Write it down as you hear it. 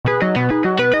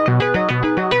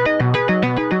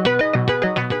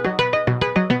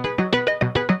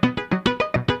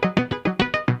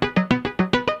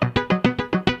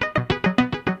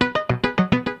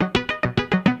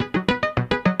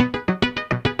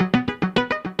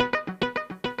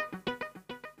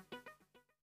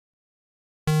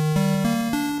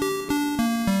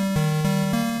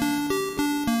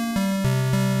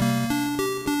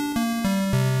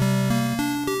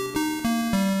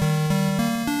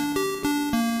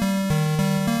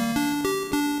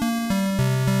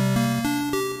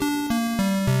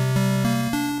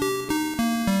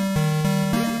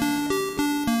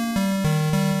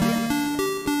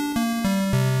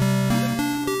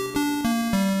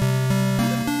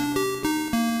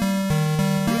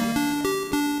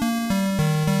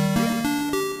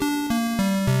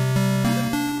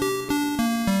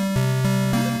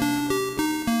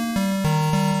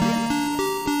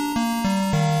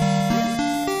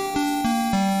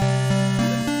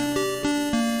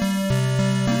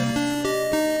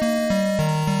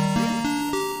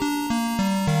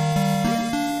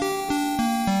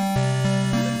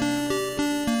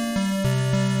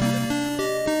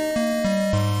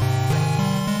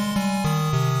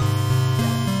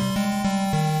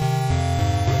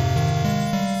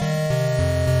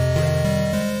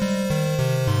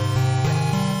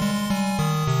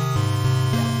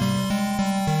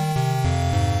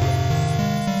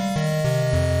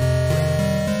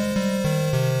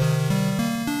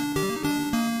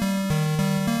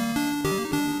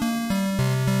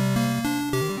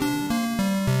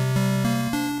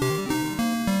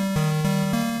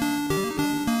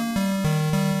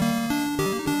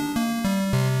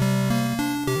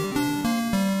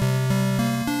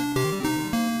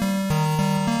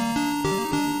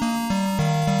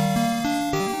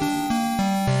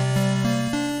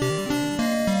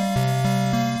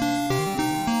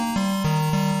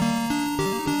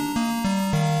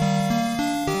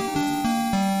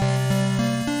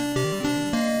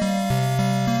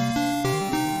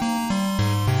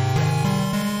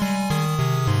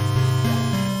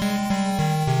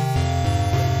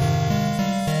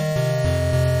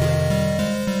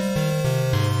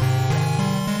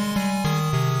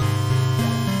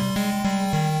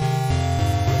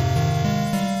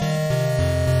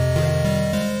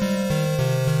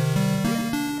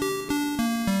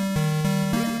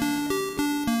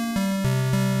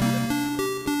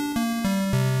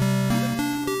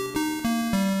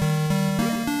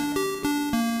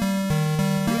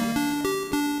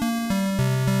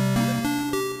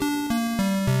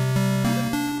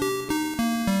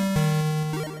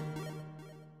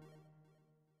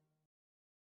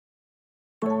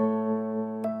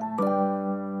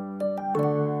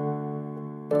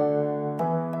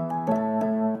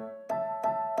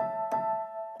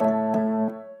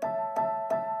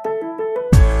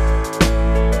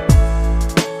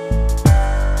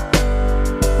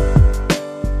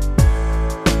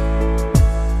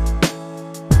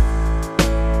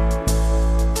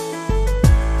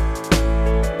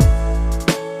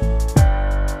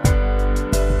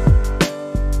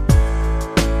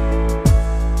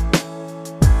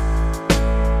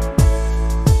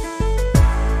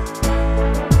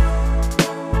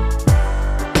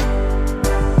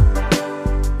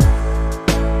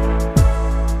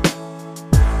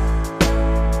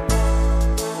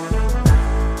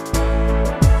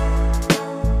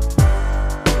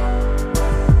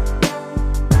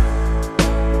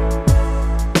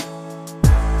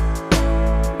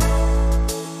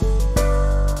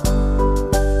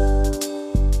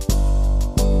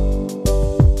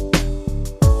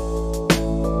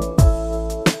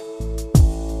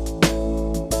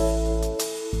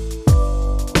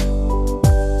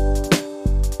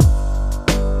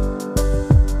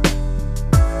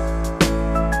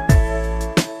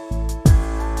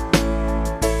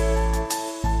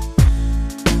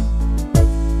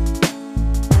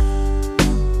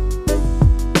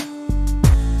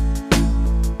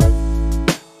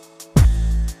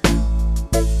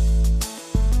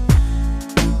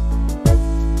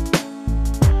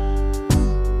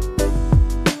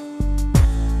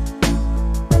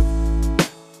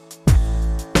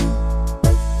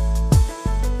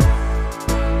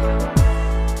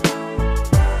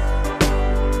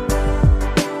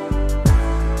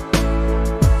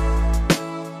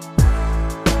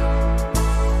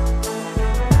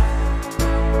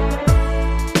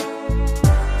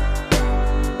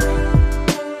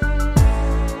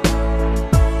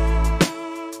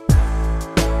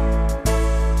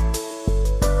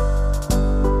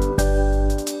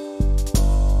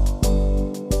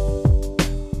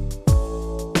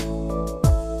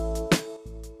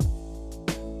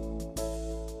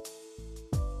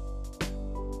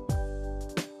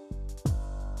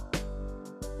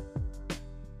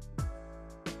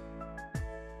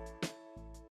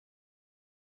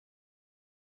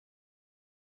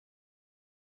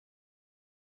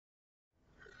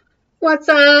What's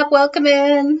up? Welcome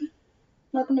in.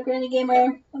 Welcome to Granny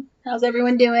Gamer. How's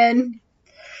everyone doing?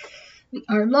 We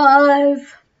are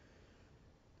live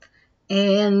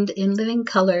and in living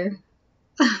color.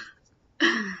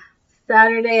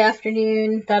 Saturday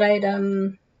afternoon. Thought I'd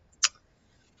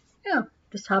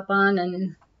just hop on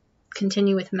and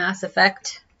continue with Mass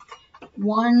Effect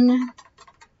 1.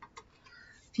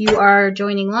 If you are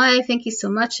joining live, thank you so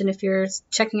much. And if you're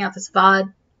checking out this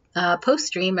VOD post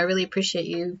stream, I really appreciate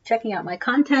you checking out my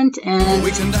content. And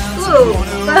whoa,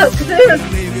 folks, that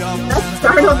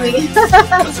startled me.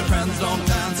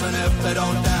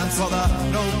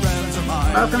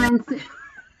 Welcome in,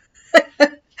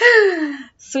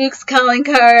 Swook's calling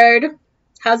card.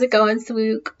 How's it going,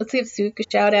 Swook? Let's give Swook a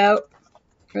shout out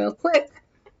real quick.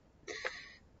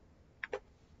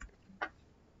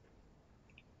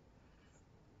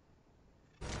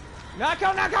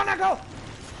 Knocko!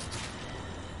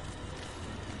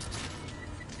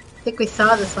 I think we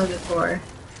saw this one before.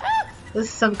 This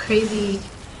is some crazy...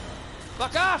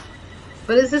 Fuck off!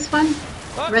 What is this one?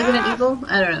 Fuck Resident off! Evil?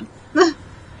 I don't know.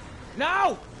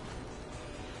 No!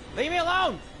 Leave me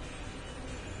alone!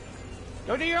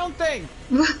 Go do your own thing!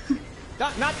 not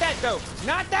that, though!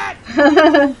 Not that!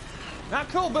 Not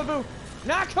cool, boo-boo!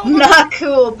 Not cool, boo-boo! Not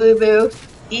cool, boo-boo.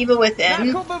 Evil within.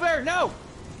 Not cool, boo-bear! No!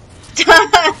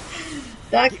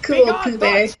 Not cool, Pooh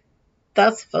Bear.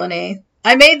 That's funny.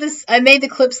 I made the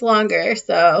clips longer,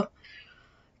 so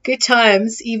good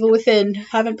times. Evil Within.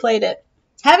 Haven't played it.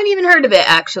 Haven't even heard of it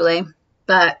actually,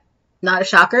 but not a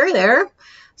shocker there.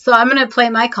 So I'm gonna play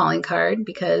my calling card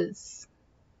because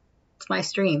it's my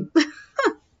stream.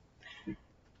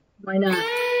 Why not?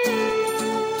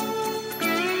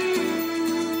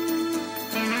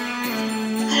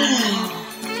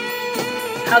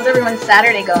 How's everyone's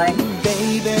Saturday going?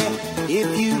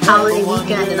 Holiday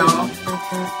weekend and all.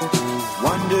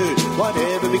 Wondered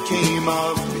whatever became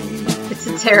of me. It's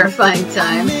a terrifying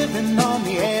time.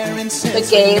 The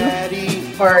game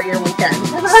or your weekend.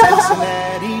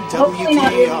 Hopefully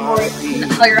not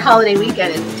your holiday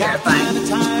weekend is terrifying.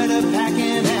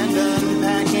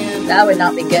 That would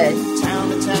not be good.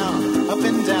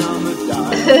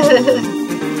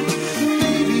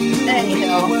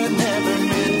 Anyhow,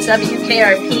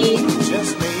 WKRP,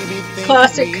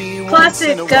 classic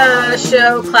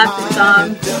show, classic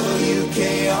song.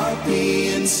 WKRP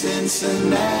in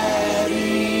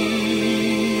Cincinnati.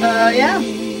 Yeah,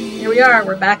 here we are.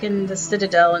 We're back in the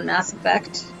Citadel in Mass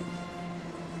Effect,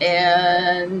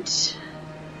 and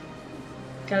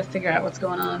gotta figure out what's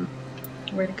going on,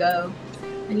 where to go.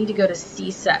 I need to go to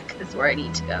C-Sec is where I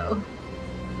need to go.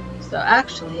 So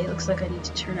actually, it looks like I need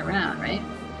to turn around, right?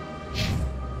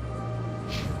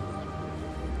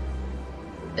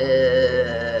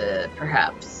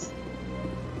 Perhaps.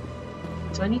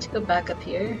 Do I need to go back up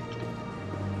here?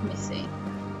 Let me see.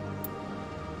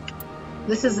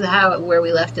 This is where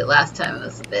we left it last time. It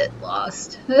was a bit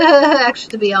lost,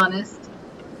 actually, to be honest.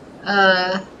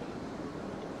 I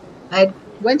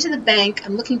went to the bank.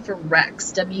 I'm looking for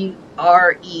Rex,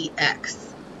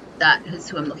 W-R-E-X. That is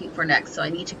who I'm looking for next. So I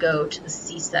need to go to the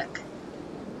C-Sec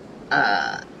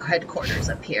headquarters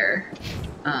up here,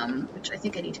 which I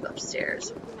think I need to go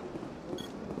upstairs.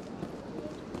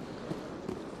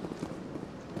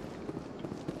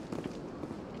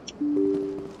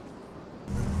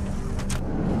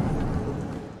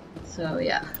 So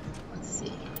yeah, let's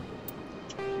see.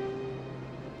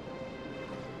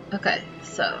 Okay,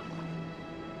 so.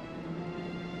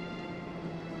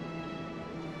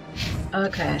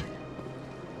 Okay.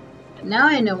 Now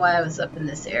I know why I was up in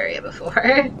this area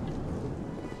before.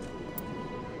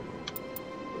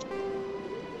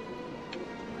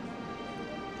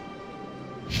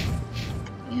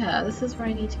 Yeah, this is where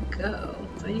I need to go.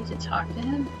 Do I need to talk to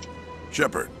him?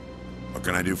 Shepard, what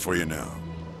can I do for you now?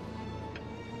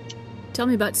 Tell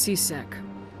me about C-Sec.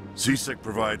 C-Sec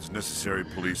provides necessary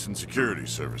police and security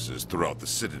services throughout the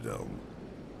Citadel.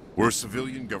 We're a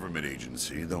civilian government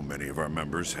agency, though many of our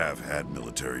members have had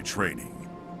military training.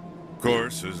 Of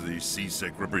course, as the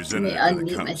C-Sec representative of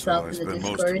the Council, I spend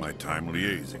most of my time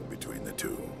liaising between the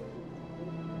two.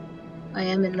 I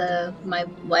am in my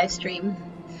live stream.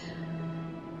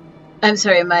 I'm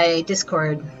sorry, my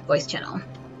Discord voice channel.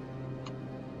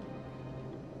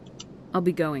 I'll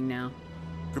be going now.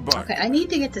 Goodbye. Okay, I need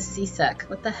to get to C-Sec.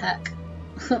 What the heck?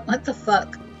 What the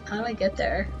fuck? How do I get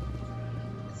there?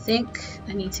 I think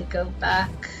I need to go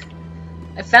back.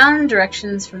 I found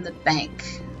directions from the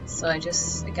bank, so I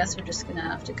guess we're just gonna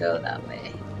have to go that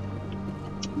way.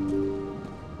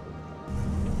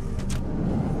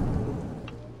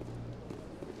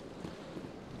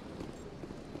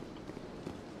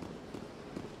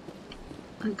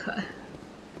 Okay.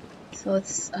 So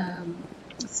let's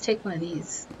take one of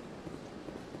these.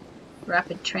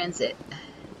 Rapid transit.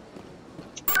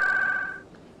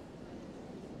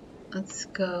 Let's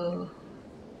go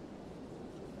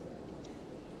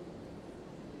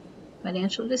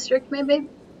financial district, maybe?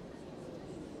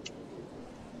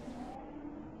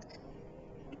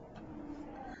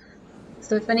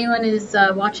 So if anyone is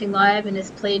watching live and has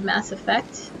played Mass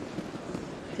Effect,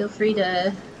 feel free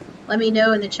to let me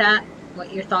know in the chat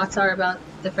what your thoughts are about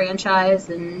the franchise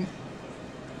and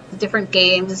the different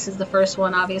games. This is the first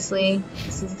one, obviously.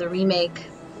 This is the remake.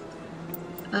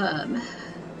 I'm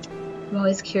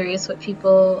always curious what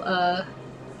people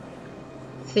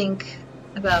think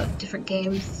about different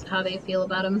games, how they feel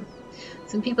about them.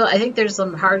 Some people, I think there's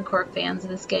some hardcore fans of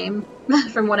this game,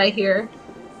 from what I hear.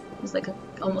 There's like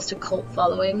almost a cult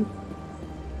following.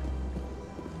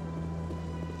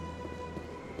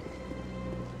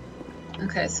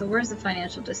 Okay, so where's the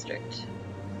financial district?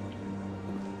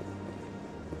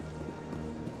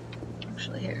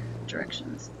 Actually, here,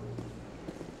 directions.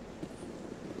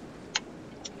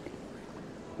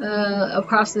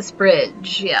 Across this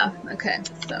bridge, yeah, okay,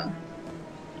 so.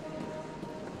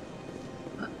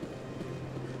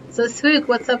 So Swook,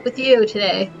 what's up with you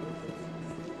today?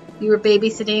 You were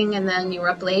babysitting and then you were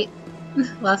up late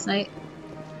last night?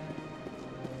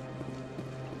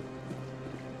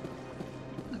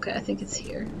 Okay, I think it's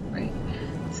here, right?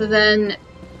 So then,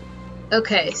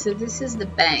 okay, so this is the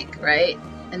bank, right?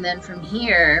 And then from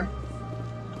here,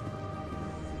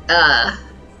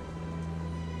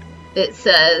 it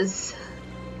says,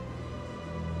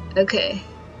 okay,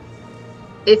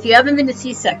 if you haven't been to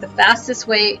CSEC, the fastest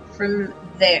way from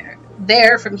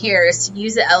from here is to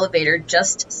use the elevator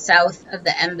just south of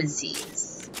the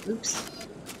embassies. Oops.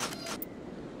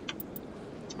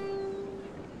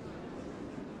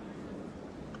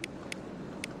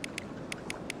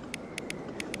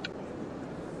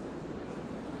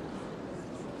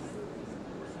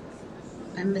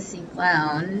 Embassy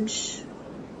Lounge.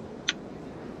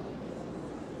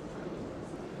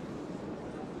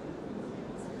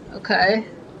 Okay.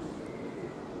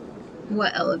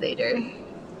 What elevator?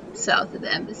 South of the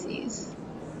embassies.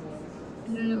 I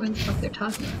don't know what the fuck they're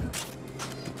talking about.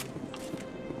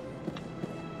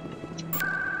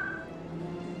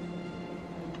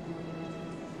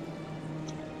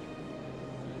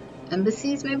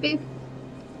 Embassies, maybe?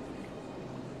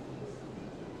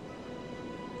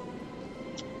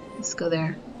 Let's go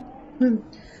there.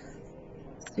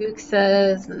 Duke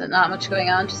says not much going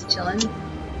on, just chilling.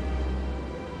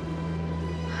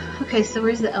 Okay, so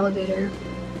where's the elevator?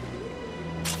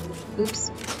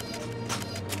 Oops.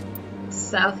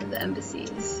 South of the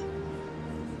embassies.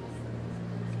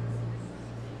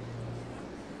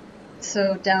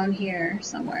 So down here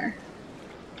somewhere.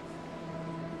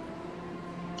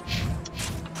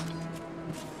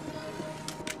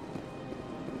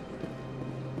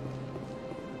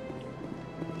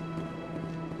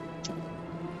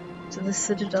 To the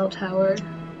Citadel Tower.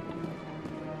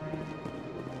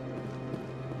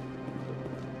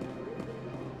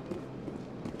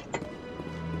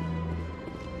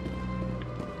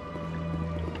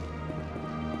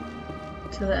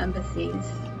 To the embassies.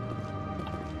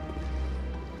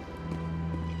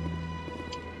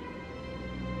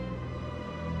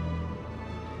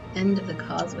 End of the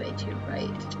causeway to your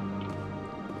right.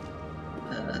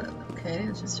 Okay,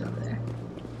 it's just over there.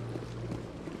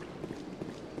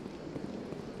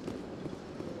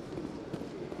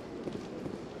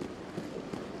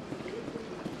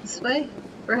 This way,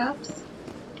 perhaps?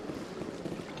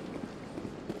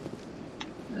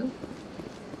 No.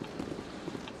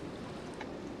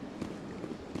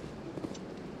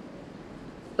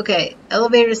 Okay,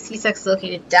 elevator to CSEC is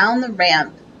located down the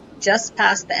ramp, just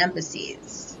past the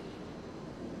embassies.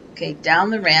 Okay, down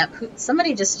the ramp.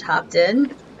 Somebody just hopped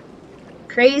in.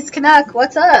 Crazed Canuck,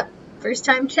 what's up? First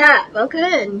time chat, welcome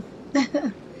in.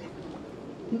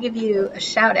 I'll give you a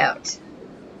shout out.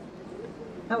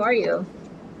 How are you?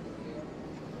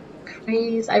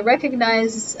 Craze, I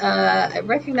recognize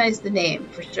the name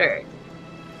for sure.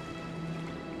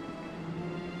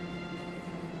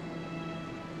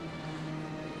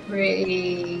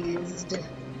 Raised.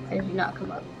 Why did you not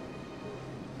come up?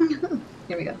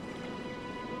 Here we go.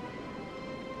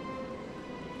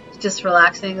 Just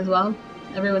relaxing as well.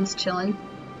 Everyone's chilling.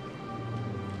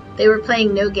 They were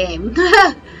playing no game.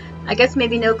 I guess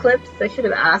maybe no clips. I should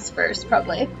have asked first,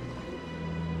 probably.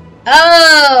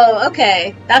 Oh,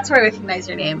 okay. That's where I recognize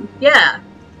your name. Yeah.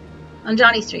 On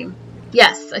Johnny's stream.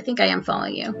 Yes, I think I am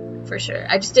following you. For sure.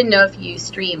 I just didn't know if you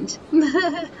streamed.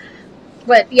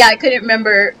 But yeah, I couldn't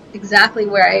remember exactly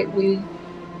where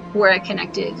I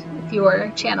connected with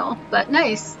your channel. But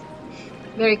nice.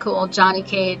 Very cool. Johnny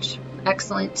Cage,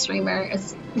 excellent streamer.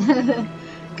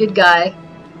 Good guy.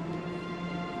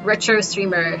 Retro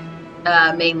streamer,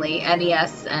 mainly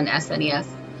NES and SNES.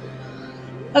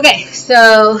 Okay,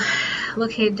 so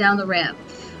located down the ramp.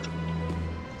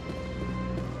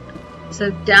 So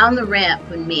down the ramp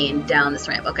would mean down this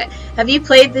ramp. Okay. Have you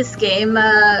played this game,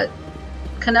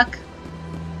 Canuck?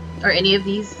 Or any of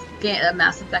these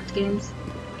Mass Effect games?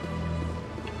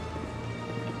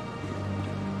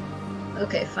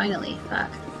 Okay, finally.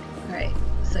 Fuck. Alright,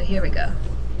 so here we go.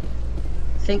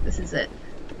 I think this is it.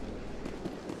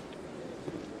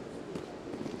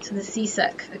 To the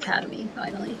CSEC Academy,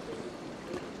 finally.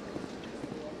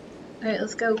 Alright,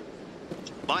 let's go.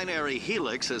 Binary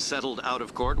Helix has settled out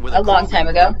of court with A long time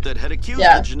ago. That had accused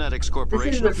the Genetics This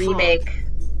Corporation is the of fraud. remake.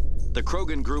 The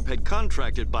Krogan Group had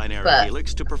contracted Binary But-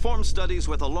 Helix to perform studies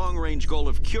with a long-range goal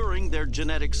of curing their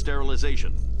genetic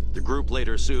sterilization. The group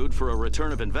later sued for a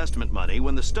return of investment money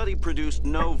when the study produced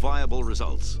no viable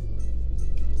results.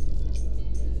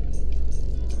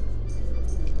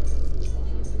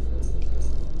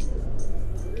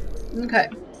 Okay,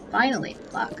 finally.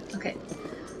 Fuck. Okay,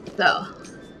 so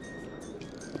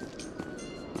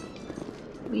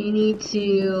we need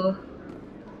to.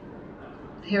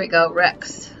 Here we go,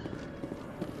 Rex.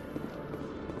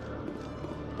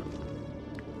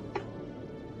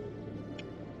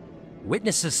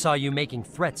 Witnesses saw you making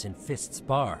threats in Fist's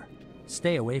bar.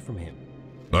 Stay away from him.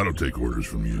 I don't take orders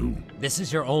from you. This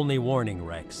is your only warning,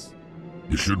 Rex.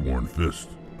 You should warn Fist.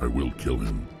 I will kill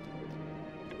him.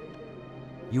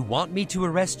 You want me to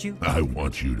arrest you? I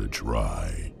want you to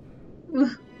try.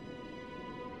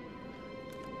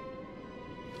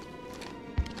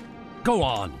 Go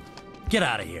on. Get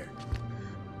out of here.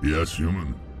 Yes,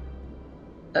 human.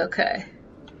 Okay,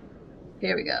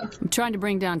 here we go. I'm trying to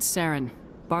bring down Saren.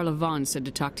 Barlavon said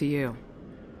to talk to you.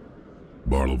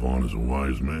 Barlavon is a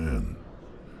wise man.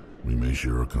 We may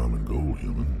share a common goal,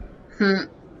 human.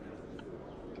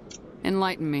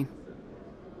 Enlighten me.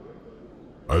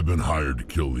 I've been hired to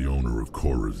kill the owner of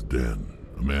Cora's Den,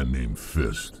 a man named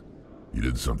Fist. He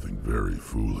did something very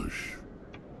foolish.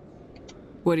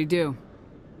 What'd he do?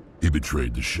 He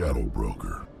betrayed the Shadow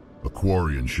Broker. A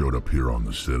Quarian showed up here on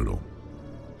the Citadel.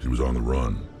 She was on the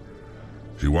run.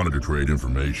 She wanted to trade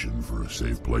information for a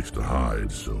safe place to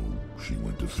hide, so she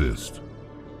went to Fist.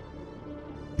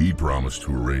 He promised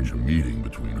to arrange a meeting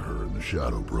between her and the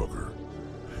Shadow Broker.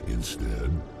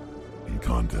 Instead, he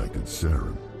contacted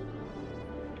Saren.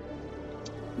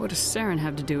 What does Saren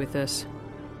have to do with this?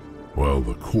 Well,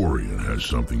 the Quarian has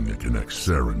something that connects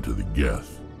Saren to the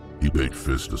Geth. He paid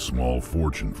Fist a small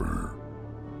fortune for her.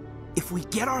 If we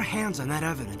get our hands on that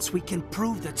evidence, we can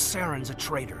prove that Saren's a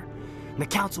traitor. And the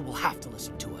Council will have to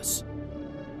listen to us.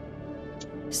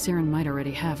 Saren might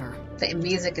already have her. The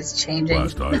music is changing.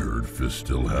 Last I heard, Fist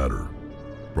still had her.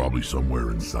 Probably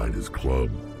somewhere inside his club.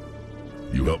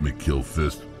 You help me kill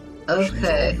Fist, she's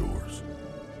all yours.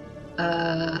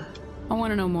 I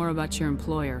want to know more about your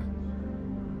employer.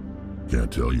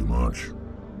 Can't tell you much.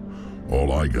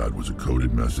 All I got was a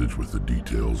coded message with the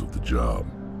details of the job.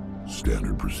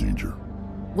 Standard procedure.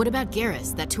 What about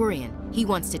Garrus, that Turian? He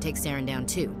wants to take Saren down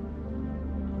too.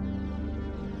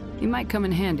 He might come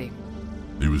in handy.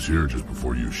 He was here just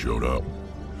before you showed up.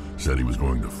 Said he was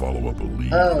going to follow up a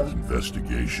lead on his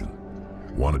investigation.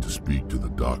 Wanted to speak to the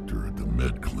doctor at the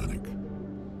med clinic.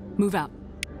 Move out.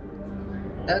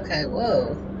 Okay,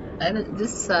 whoa. I haven't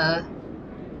this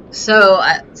so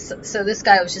this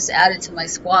guy was just added to my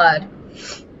squad.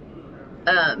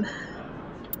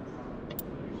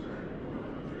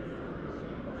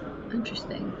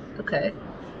 Interesting. Okay.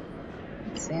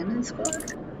 Salmon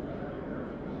squad?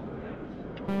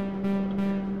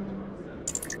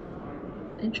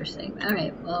 Interesting.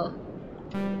 Alright, well.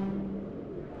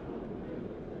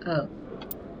 Oh.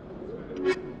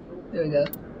 There we go.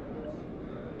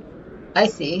 I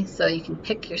see. So you can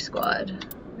pick your squad,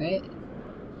 right?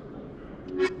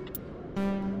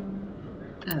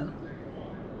 Oh.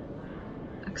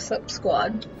 Accept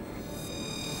squad.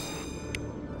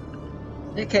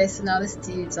 Okay, so now this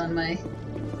dude's on my...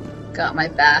 got my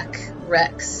back.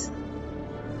 Rex.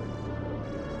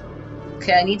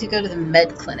 Okay, I need to go to the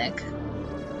med clinic.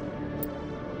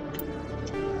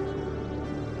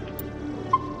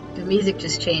 The music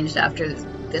just changed after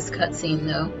this cutscene,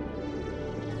 though.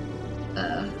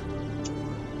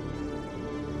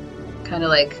 Kind of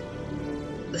like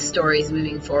the story's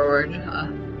moving forward,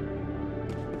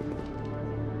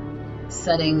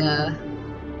 setting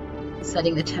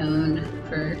the tone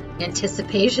for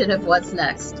anticipation of what's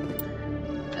next.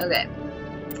 Okay,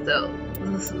 so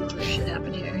some other shit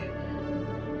happened here.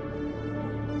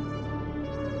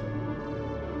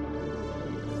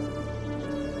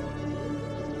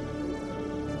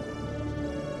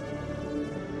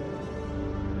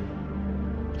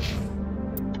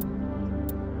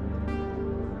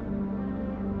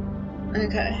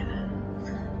 Okay.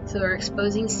 So we're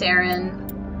exposing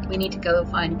Saren. We need to go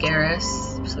find Garrus,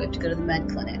 so we have to go to the med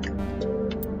clinic.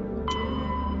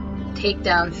 Take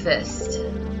down Fist.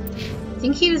 I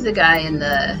think he was the guy in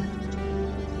the,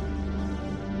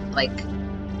 like,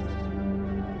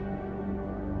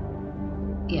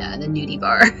 yeah, the nudie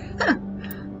bar,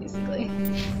 basically.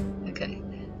 Okay.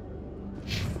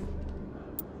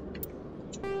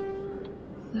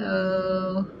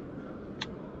 So,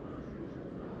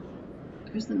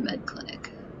 where's the med clinic?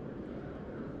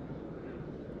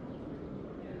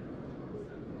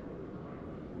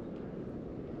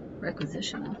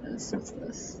 Requisition office, what's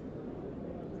this?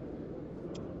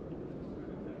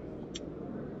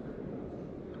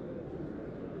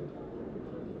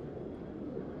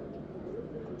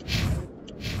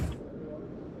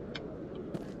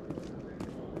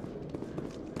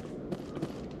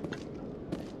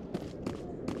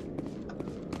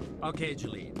 Okay,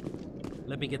 Jalene.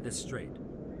 Let me get this straight.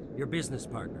 Your business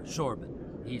partner,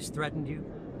 Shorban, he's threatened you?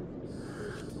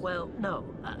 Well, no,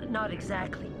 not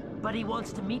exactly. But he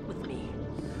wants to meet with me.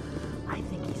 I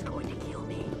think he's going to kill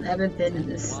me. I haven't been in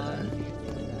this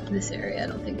area, I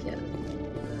don't think yet.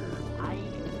 I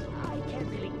can't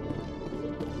really...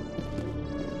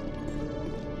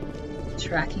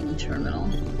 Tracking terminal.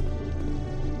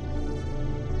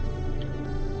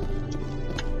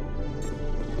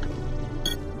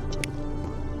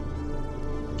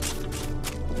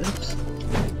 Oops.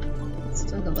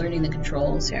 Still learning the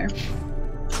controls here.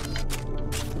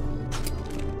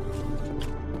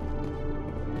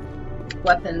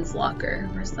 Weapons locker.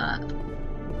 Where's that?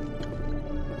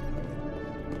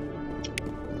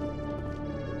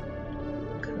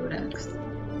 Codex.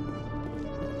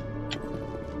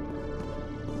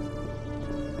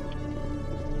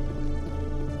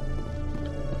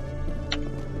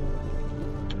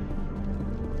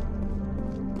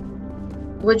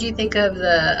 What did you think of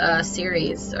the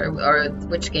series, or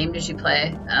which game did you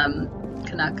play,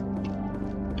 Canuck?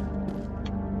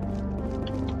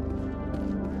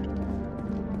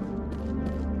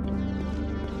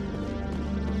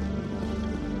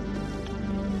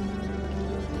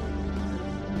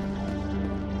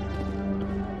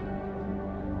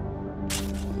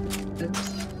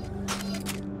 Oops.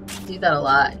 Do that a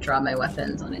lot. Draw my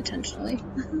weapons unintentionally.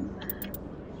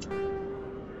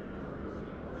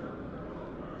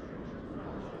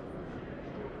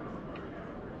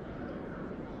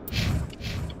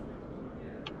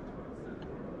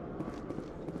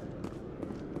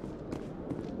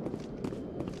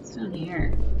 What's down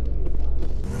here?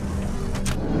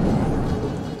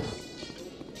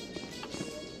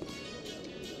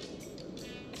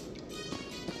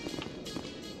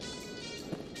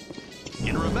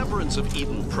 In remembrance of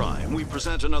Eden Prime, we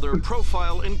present another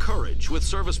profile in courage with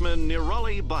serviceman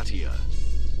Nirali Bhatia.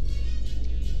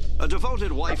 A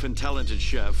devoted wife and talented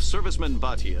chef, serviceman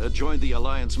Bhatia joined the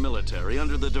Alliance military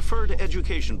under the Deferred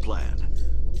Education Plan.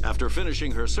 After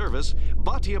finishing her service,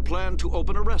 Bhatia planned to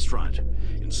open a restaurant.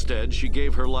 Instead, she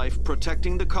gave her life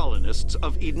protecting the colonists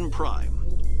of Eden Prime.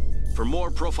 For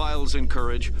more profiles in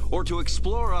courage, or to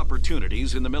explore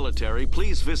opportunities in the military,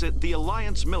 please visit the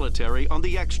Alliance military on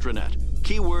the extranet.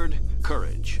 Keyword,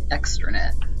 courage.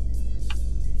 Extranet.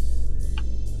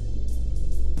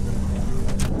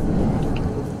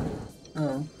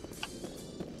 Oh.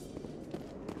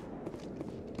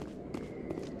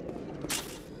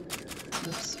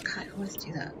 Oops. God, I always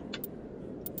do that.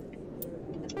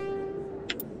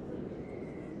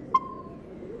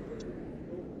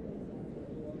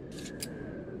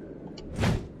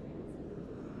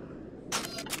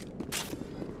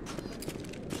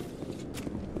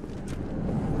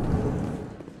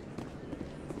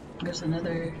 There's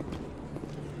another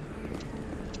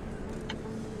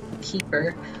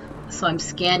keeper. So I'm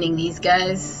scanning these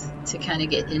guys to kind of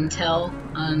get intel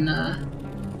on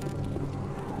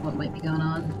what might be going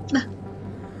on.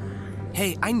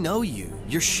 Hey, I know you.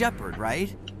 You're Shepard,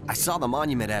 right? I saw the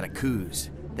monument at Akuz.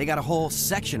 They got a whole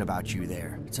section about you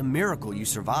there. It's a miracle you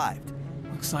survived.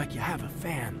 Looks like you have a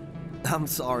fan. I'm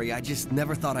sorry, I just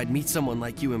never thought I'd meet someone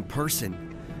like you in person.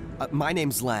 My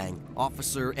name's Lang,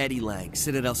 Officer Eddie Lang,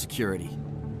 Citadel Security.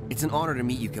 It's an honor to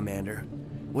meet you, Commander.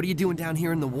 What are you doing down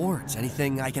here in the wards?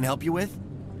 Anything I can help you with?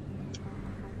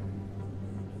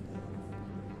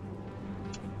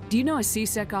 Do you know a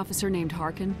C-Sec officer named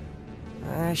Harkin?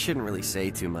 I shouldn't really say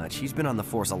too much. He's been on the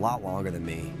force a lot longer than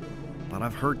me. But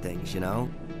I've heard things, you know?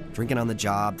 Drinking on the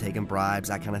job, taking bribes,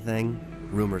 that kind of thing.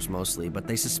 Rumors mostly, but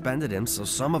they suspended him, so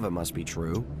some of it must be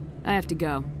true. I have to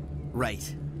go.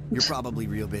 Right. You're probably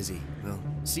real busy. Well,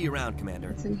 see you around, Commander.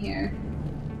 What's in here?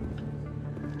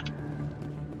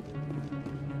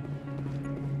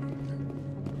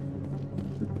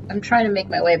 I'm trying to make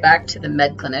my way back to the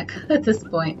med clinic at this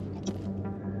point.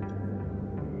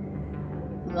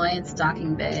 Lion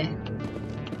Stocking Bay.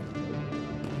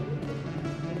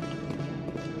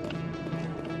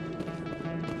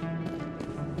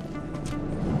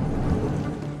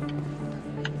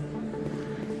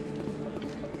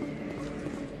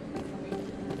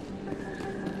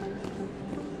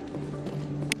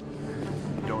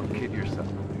 Don't kid yourself.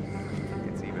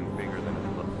 It's even bigger than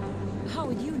it looks. How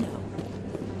would you know?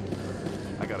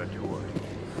 I got a tour.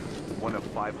 One of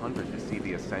 500 to see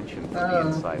the ascension from the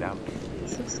inside out.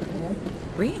 This looks cool.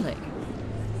 Really?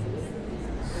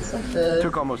 It's like the...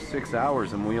 Took almost 6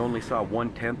 hours and we only saw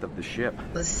 1/10 of the ship.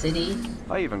 The city.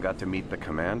 I even got to meet the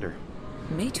commander.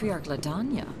 Matriarch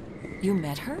Ladanya. You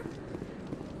met her?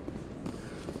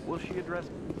 Will she address...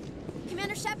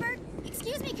 Commander Shepard?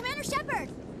 Excuse me, Commander Shepard!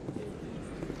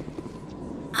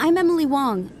 I'm Emily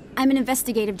Wong. I'm an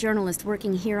investigative journalist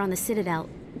working here on the Citadel.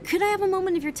 Could I have a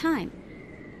moment of your time?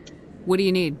 What do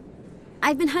you need?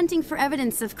 I've been hunting for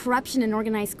evidence of corruption and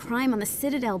organized crime on the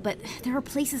Citadel, but there are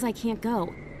places I can't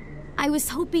go. I was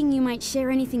hoping you might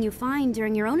share anything you find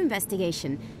during your own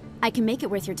investigation. I can make it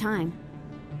worth your time.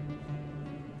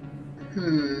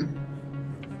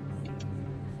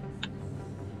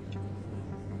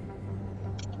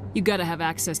 You gotta have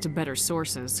access to better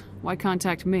sources. Why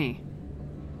contact me?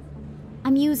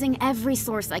 I'm using every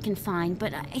source I can find,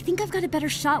 but I think I've got a better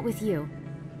shot with you.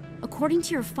 According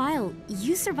to your file,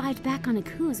 you survived back on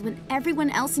Akuz when everyone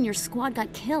else in your squad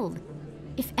got killed.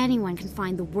 If anyone can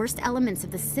find the worst elements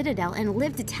of the Citadel and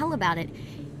live to tell about it,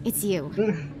 it's you.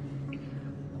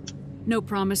 No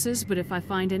promises, but if I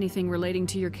find anything relating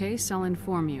to your case, I'll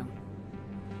inform you.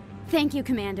 Thank you,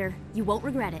 Commander. You won't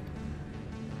regret it.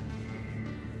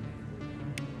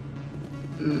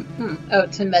 Oh,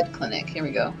 to med clinic. Here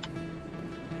we go.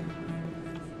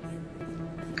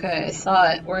 Okay, I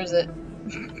saw it. Where is it?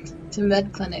 To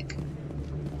med clinic.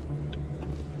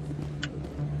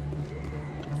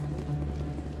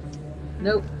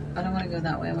 Nope. I don't want to go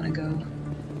that way. I want to go...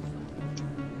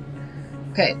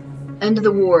 Okay. End of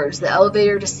the wards. The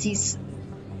elevator to cease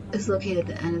is located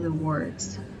at the end of the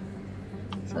wards.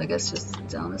 So I guess just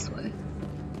down this way.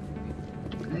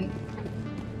 Okay.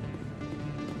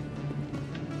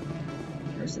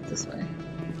 Or is it this way?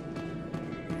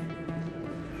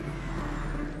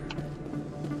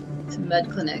 To med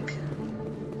clinic.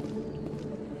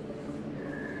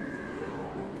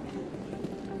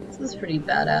 This is pretty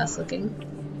badass looking.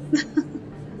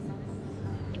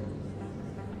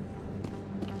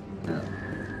 Oh.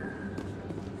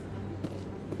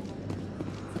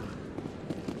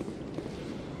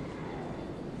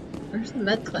 Where's the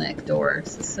med clinic door?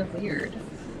 This is so weird.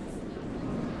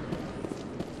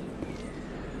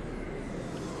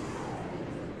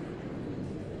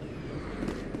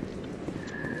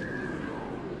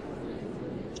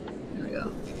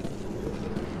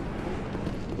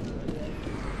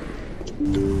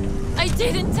 I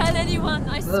didn't tell anyone,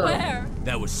 I swear!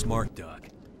 That was smart, Doc.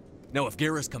 Now if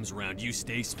Garrus comes around, you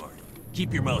stay smart.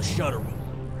 Keep your mouth shut or we'll...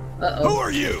 Uh-oh. Who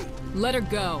are you? Let her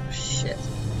go. Shit.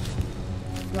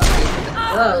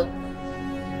 Whoa.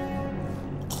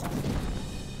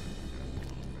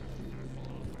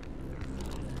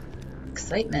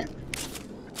 Excitement.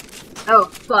 Oh,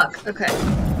 fuck. Okay.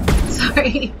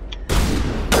 Sorry.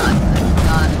 God.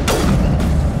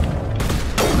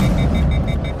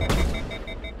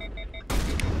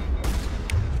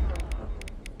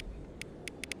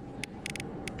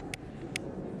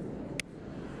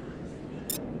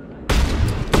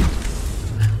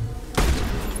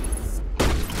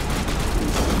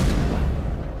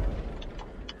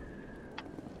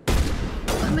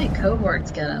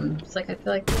 Cohorts get him. It's like I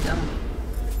feel like they don't.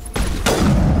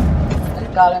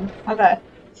 I got him. Okay.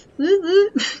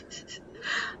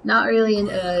 Not really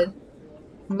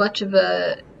much of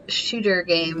a shooter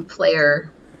game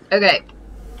player. Okay.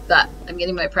 That. I'm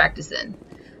getting my practice in.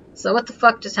 So what the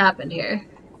fuck just happened here?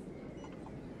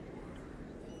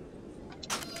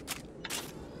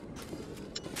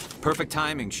 Perfect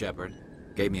timing, Shepard.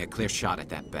 Gave me a clear shot at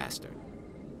that bastard.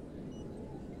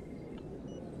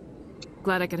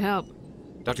 Glad I could help.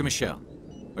 Dr. Michelle,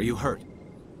 are you hurt?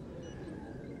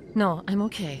 No, I'm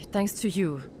okay. Thanks to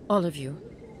you. All of you.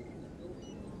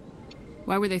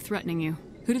 Why were they threatening you?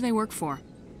 Who do they work for?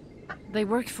 They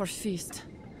work for Feast.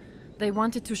 They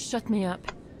wanted to shut me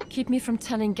up. Keep me from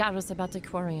telling Garrus about the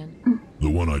Quarian. The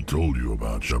one I told you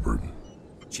about, Shepard.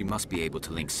 She must be able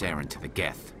to link Saren to the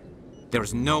Geth.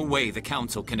 There's no way the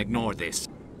Council can ignore this.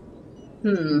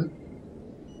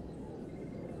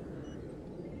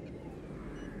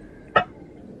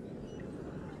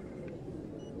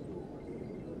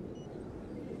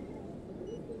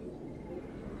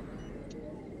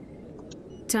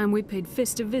 time we paid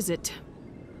Fist a visit.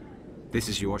 This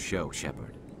is your show,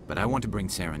 Shepard. But I want to bring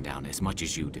Saren down as much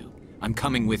as you do. I'm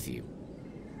coming with you.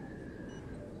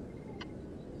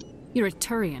 You're a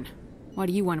Turian. Why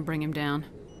do you want to bring him down?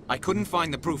 I couldn't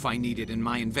find the proof I needed in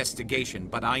my investigation,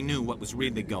 but I knew what was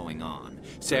really going on.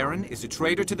 Saren is a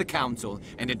traitor to the Council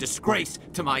and a disgrace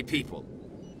to my people.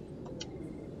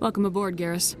 Welcome aboard,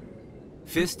 Garrus.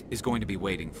 Fist is going to be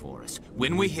waiting for us.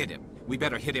 When we hit him, we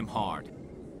better hit him hard.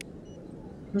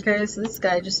 Okay, so this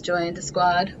guy just joined the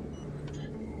squad.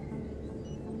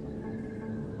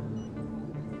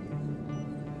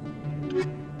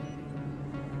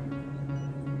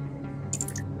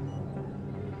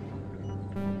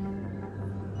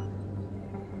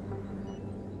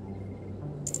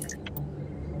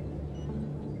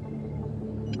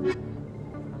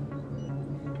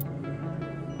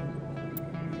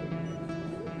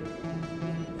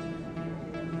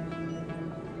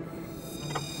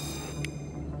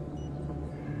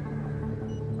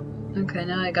 Okay,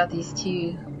 now I got these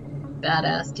two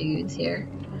badass dudes here.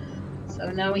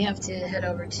 So now we have to head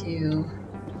over to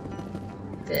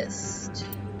Fist.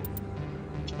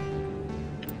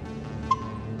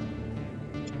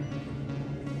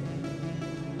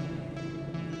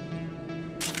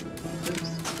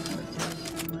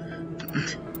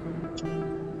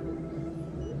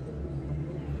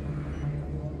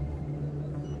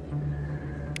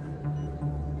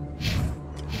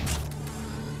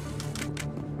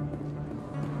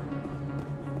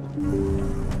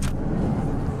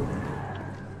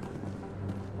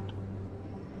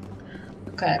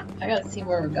 Okay, I gotta see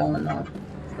where we're going though.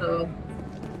 So,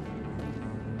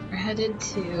 we're headed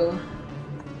to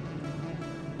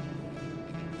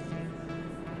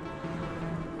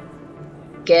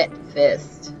get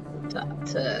Fist,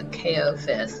 to KO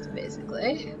Fist,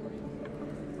 basically.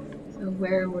 So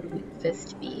where would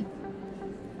Fist be?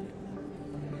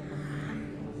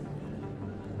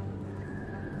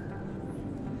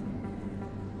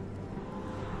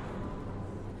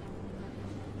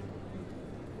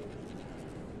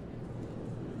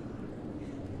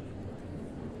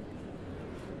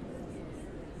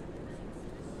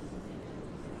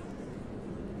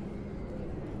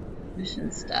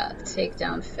 Mission stat, take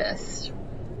down Fist.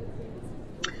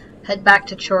 Head back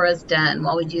to Chora's Den.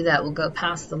 While we do that, we'll go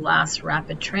past the last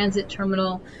rapid transit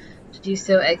terminal. To do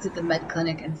so, exit the med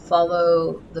clinic and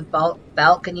follow the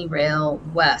balcony rail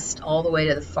west all the way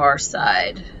to the far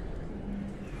side.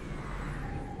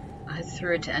 Head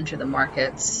through it to enter the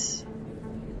markets.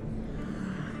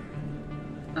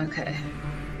 Okay.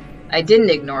 I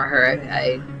didn't ignore her.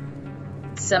 I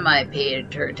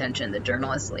semi-paid her attention, the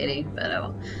journalist lady, but I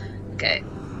will. Okay.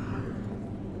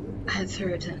 Head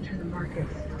through to enter the market.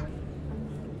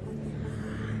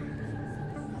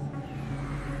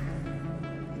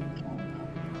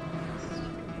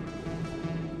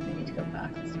 I need to go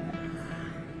back this way.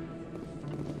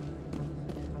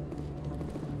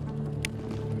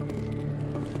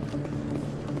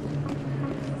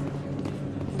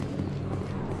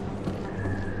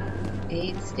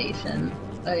 Aid station.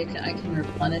 Oh, I can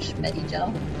replenish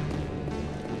Medigel.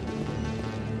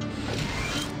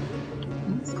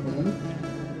 That's cool.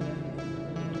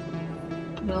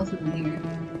 What else is in here?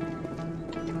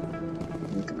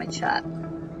 Look at my chat.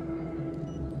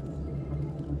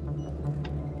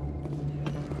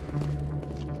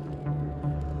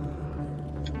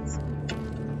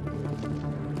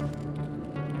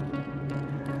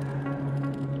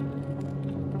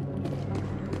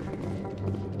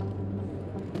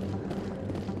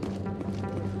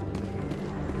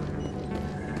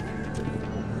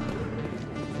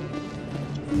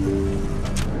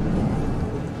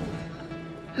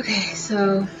 Okay,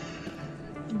 so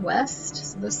west,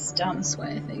 so this is down this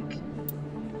way, I think.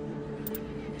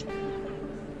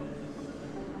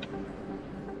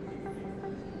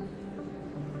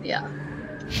 Yeah.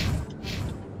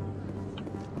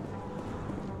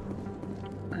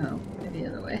 Oh, maybe the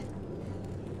other way.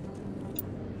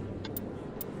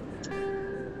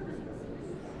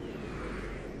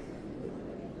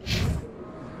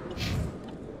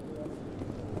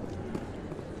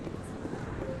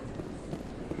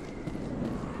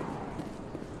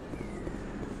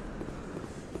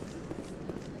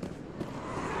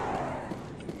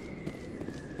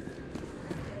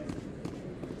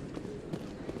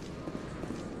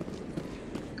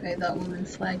 Okay, that woman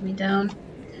flagged me down.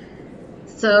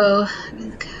 So, I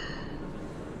mean,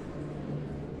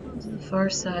 to the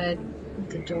far side of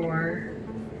the door.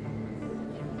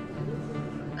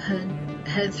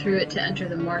 Head through it to enter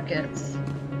the markets.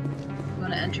 I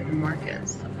want to enter the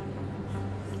markets.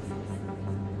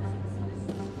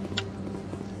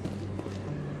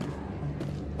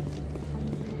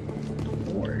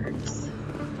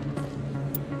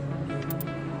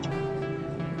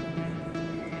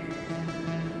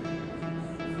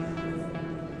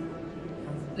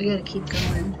 We gotta keep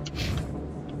going.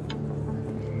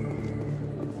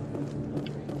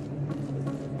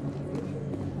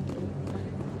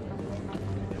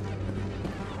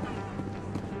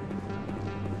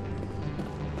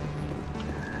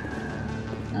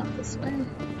 Not this way.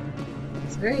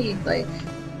 It's very, like,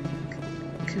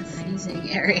 confusing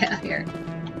area here.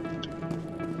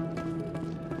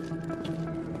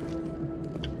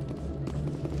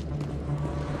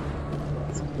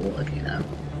 It's cool looking though.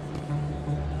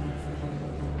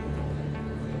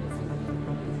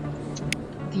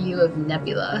 View of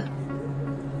Nebula.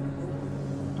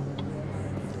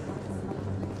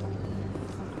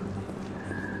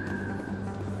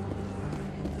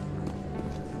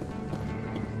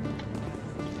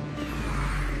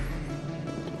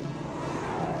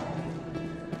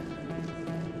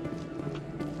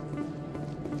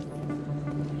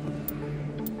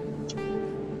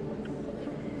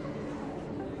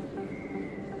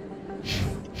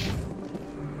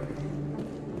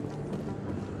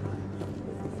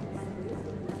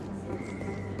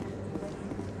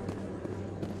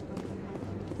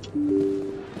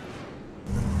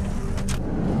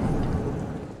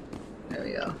 There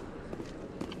we go.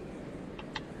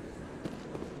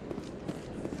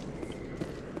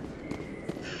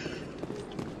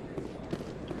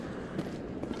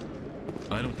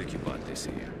 I don't think you bought this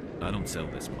here. I don't sell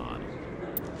this model.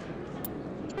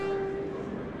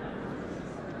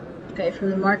 Okay, from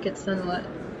the markets, then what?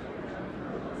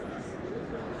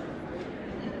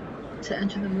 To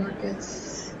enter the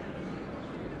markets.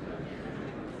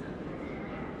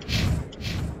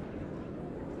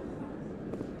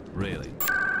 Really?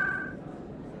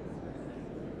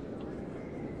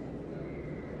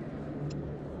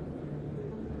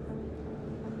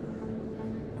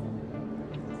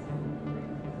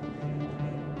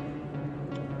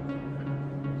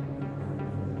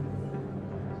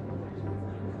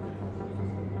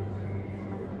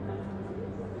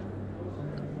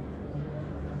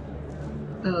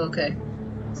 Oh, okay.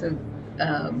 So,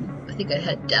 I think I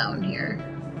head down here.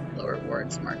 Lower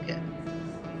Wards Market.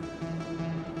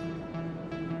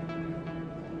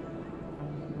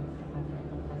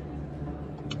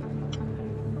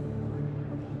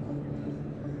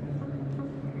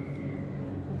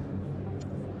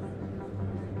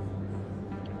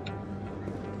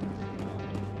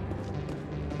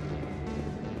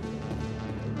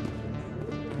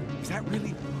 Is that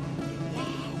really? Wow,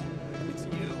 it's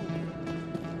you.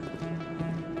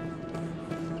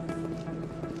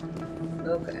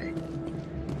 Okay.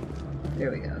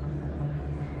 There we go.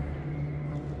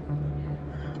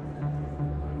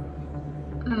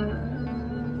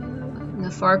 In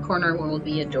the far corner will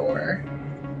be a door,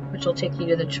 which will take you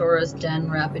to the Chora's Den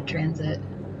Rapid Transit.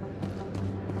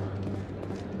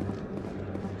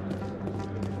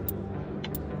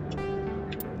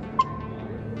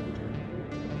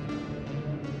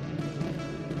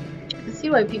 I can see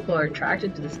why people are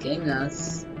attracted to this game now.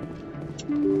 It's, I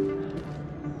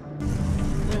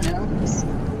don't know, just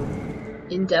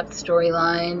in-depth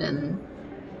storyline and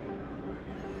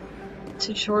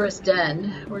to Chora's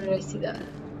Den. Where did I see that?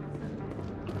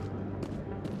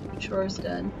 Chora's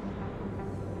Den.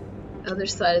 Other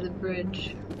side of the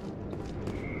bridge.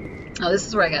 Oh, this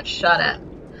is where I got shot at.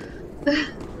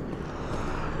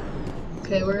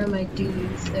 Okay, where are my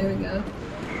dudes? There we go.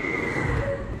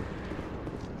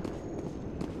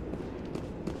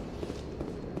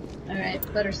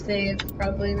 Alright, better save,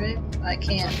 probably, right? I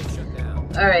can't.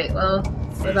 Alright, well,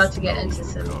 we're about to get into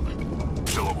some...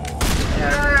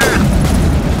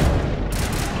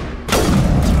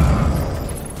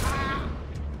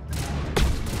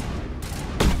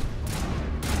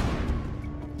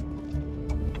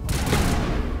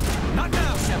 Not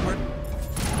now, Shepard.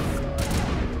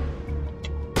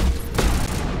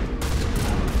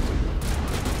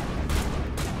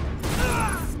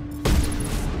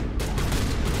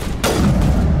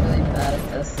 Really bad at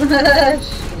this.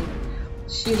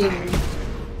 Shooting.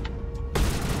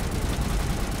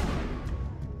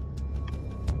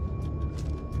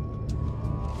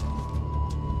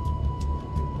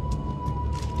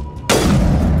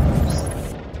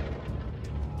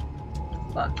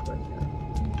 Fuck, where'd it go?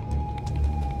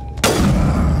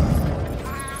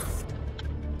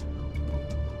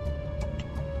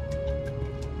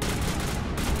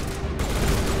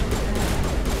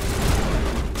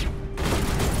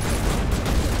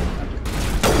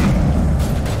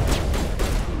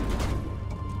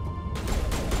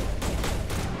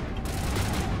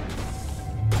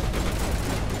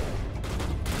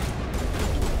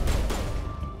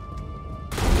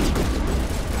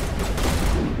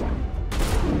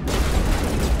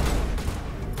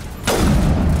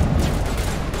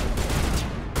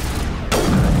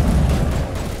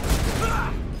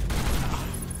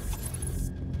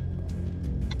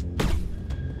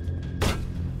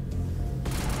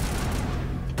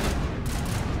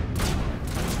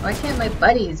 Why can't my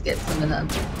buddies get some of them?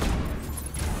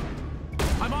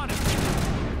 I'm on it.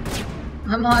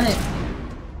 I'm on it.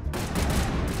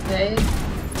 Okay.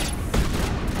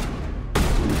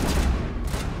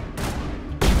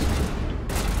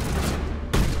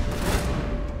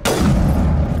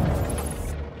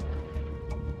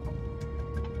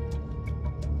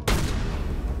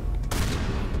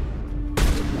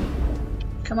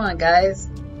 Come on, guys.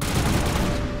 I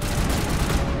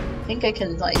think I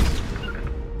can, like...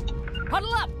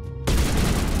 Huddle up!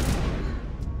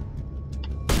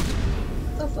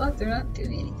 What the fuck? They're not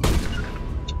doing anything.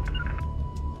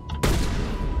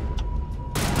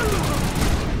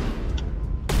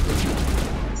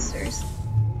 Seriously.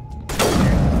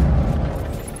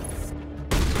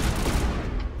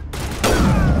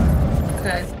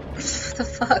 Okay. What the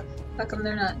fuck? How come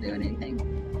they're not doing anything?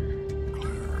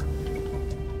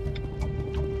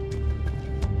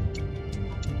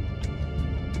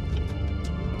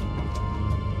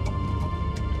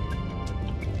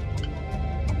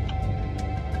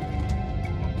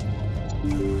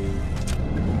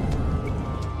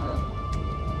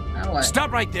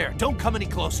 Stop right there. Don't come any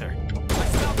closer. I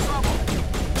smell trouble.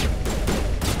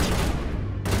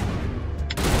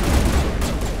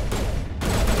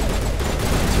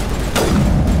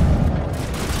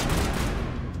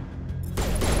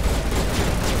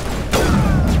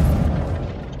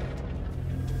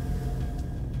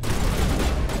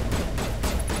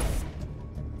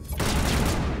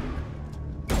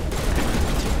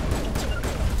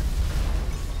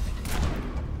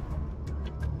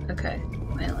 Okay,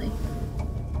 finally.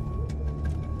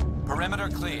 Perimeter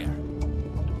clear.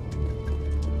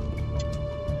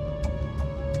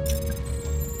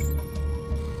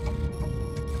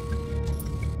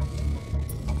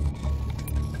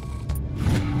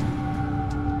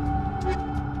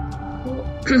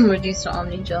 Reduced to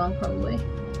Omni Gel, probably.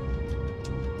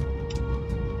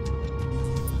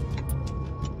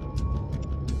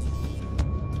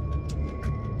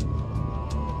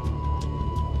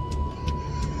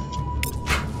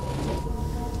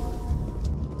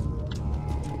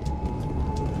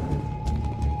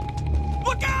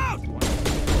 Look out!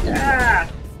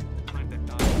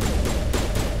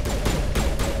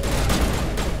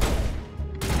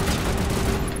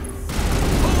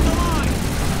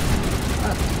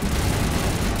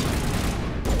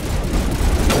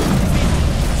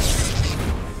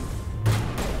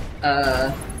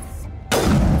 Ah!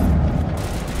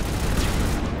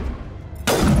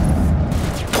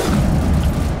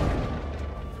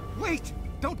 Wait!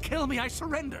 Don't kill me, I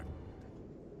surrender!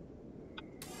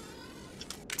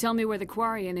 Tell me where the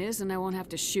Quarian is and I won't have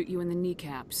to shoot you in the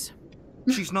kneecaps.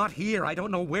 She's not here. I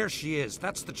don't know where she is.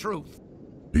 That's the truth.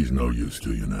 He's no use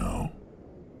to you now.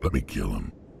 Let me kill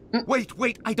him.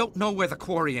 Wait. I don't know where the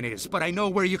Quarian is, but I know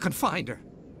where you can find her.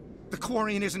 The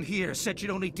Quarian isn't here. Said you'd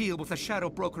only deal with the Shadow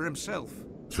Broker himself.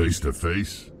 Face to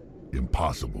face?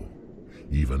 Impossible.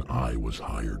 Even I was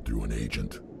hired through an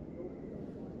agent.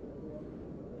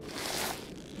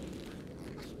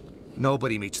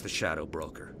 Nobody meets the Shadow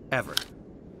Broker. Ever.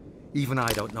 Even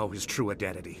I don't know his true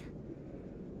identity.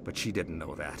 But she didn't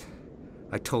know that.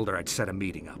 I told her I'd set a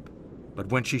meeting up. But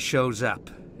when she shows up,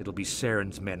 it'll be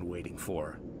Saren's men waiting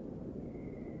for her.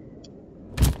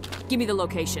 Give me the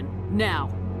location. Now.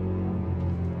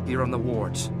 Here on the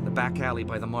wards, the back alley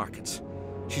by the markets.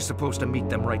 She's supposed to meet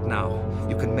them right now.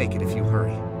 You can make it if you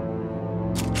hurry.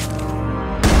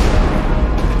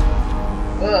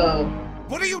 Whoa.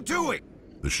 What are you doing?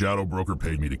 The Shadow Broker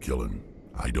paid me to kill him.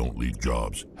 I don't leave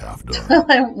jobs half done.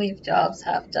 I don't leave jobs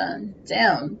half done.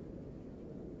 Damn.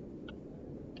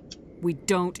 We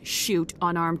don't shoot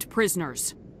unarmed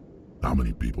prisoners. How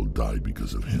many people died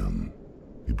because of him?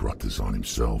 He brought this on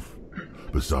himself.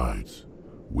 Besides,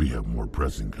 we have more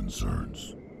pressing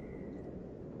concerns.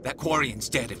 That Quarian's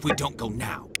dead if we don't go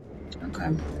now.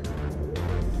 Okay.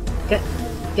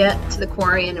 Get to the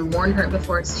Quarian and warn her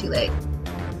before it's too late.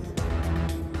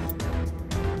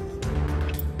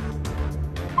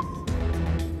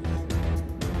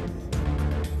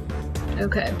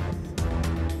 Okay.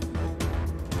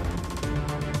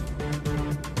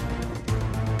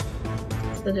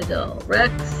 Citadel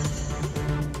Rex.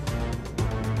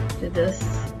 Did this.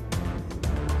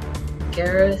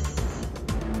 Garrus.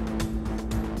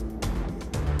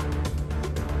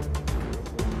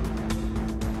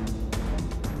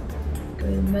 Go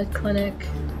to the med clinic.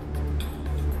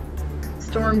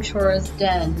 Stormchora's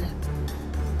Den.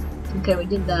 Okay, we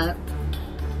did that.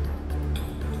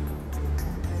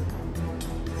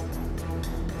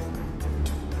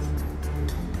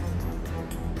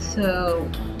 So,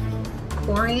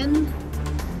 Quarian.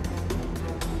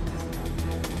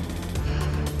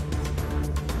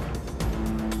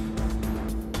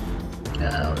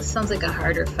 this sounds like a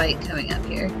harder fight coming up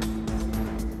here.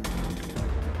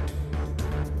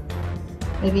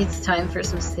 Maybe it's time for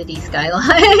some city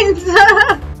skylines.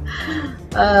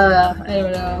 I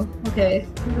don't know. Okay,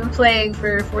 we've been playing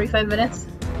for 45 minutes.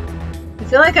 I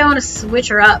feel like I want to switch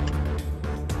her up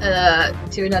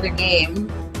to another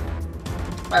game.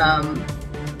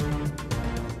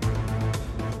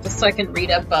 Just so I can read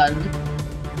up on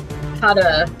how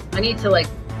to... I need to like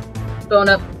bone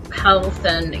up health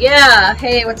and... Yeah!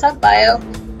 Hey, what's up, Bio?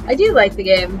 I do like the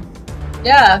game.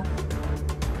 Yeah.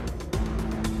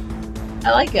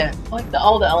 I like it. I like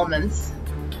all the elements.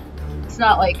 It's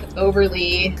not like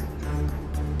overly...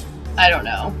 I don't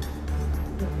know.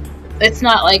 It's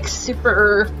not like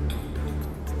super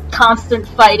constant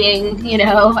fighting, you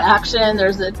know, action.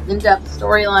 There's an in-depth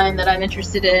storyline that I'm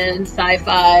interested in,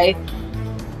 sci-fi,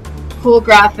 cool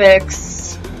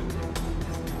graphics.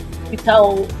 You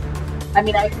tell, I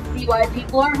mean, I can see why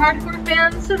people are hardcore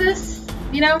fans of this,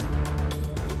 you know?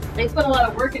 They put a lot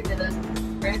of work into this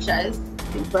franchise,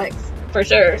 seems like, for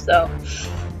sure, so,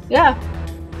 yeah.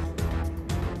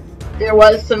 There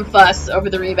was some fuss over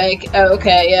the remake. Oh,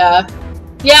 okay, yeah.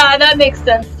 Yeah, that makes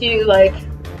sense too, like,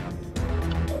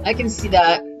 I can see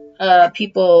that.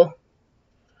 People,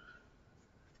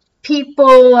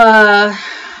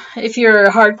 if you're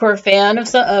a hardcore fan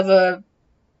of a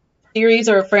series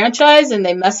or a franchise and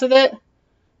they mess with it.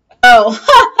 Oh,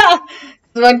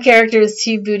 one character is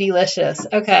too bootylicious.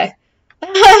 Okay.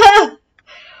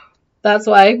 That's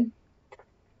why.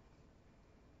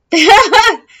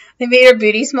 They made her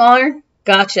booty smaller?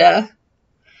 Gotcha.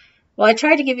 Well, I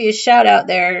tried to give you a shout out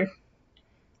there.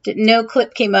 No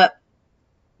clip came up.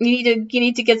 You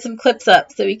need to get some clips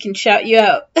up so we can shout you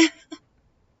out.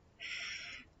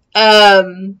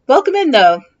 Welcome in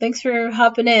though. Thanks for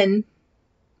hopping in.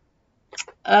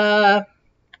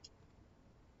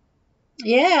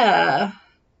 Yeah.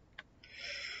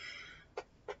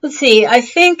 Let's see. I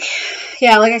think,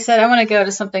 yeah, like I said, I want to go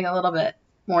to something a little bit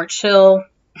more chill.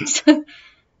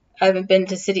 I haven't been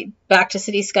to back to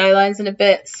City Skylines in a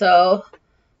bit, so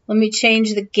let me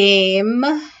change the game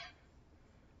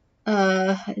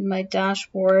in my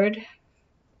dashboard.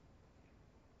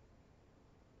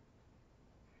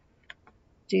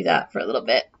 Do that for a little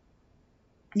bit.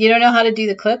 You don't know how to do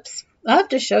the clips? I'll have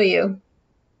to show you.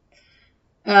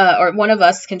 Or one of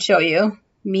us can show you.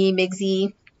 Me,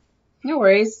 Migsy. No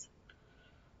worries.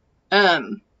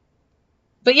 But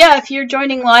yeah, if you're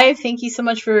joining live, thank you so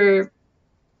much for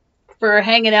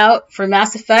hanging out for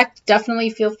Mass Effect. Definitely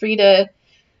feel free to,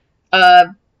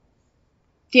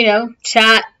 you know,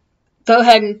 chat. Go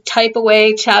ahead and type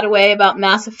away, chat away about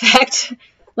Mass Effect.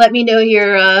 Let me know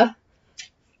your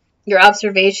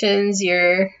observations,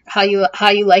 how you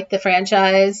like the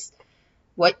franchise,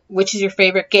 which is your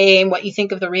favorite game, what you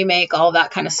think of the remake, all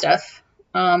that kind of stuff.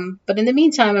 But in the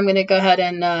meantime, I'm going to go ahead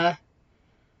and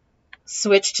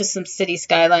switch to some City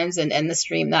Skylines and end the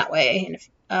stream that way,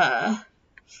 and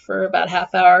for about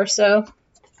half hour or so.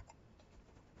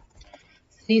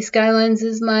 City Skylines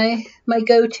is my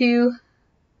go-to,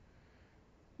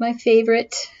 my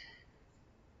favorite.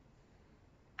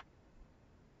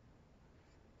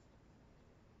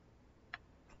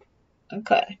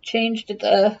 Okay, change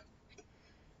the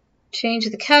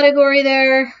category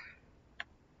there.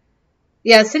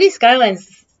 Yeah, City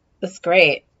Skylines is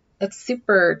great. It's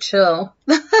super chill.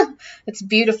 It's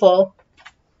beautiful.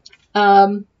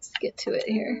 Let's get to it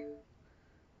here.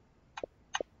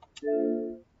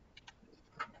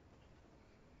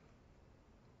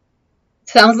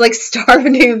 Sounds like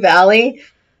Stardew Valley.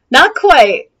 Not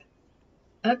quite.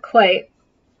 Not quite.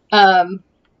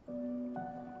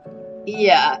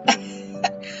 Yeah.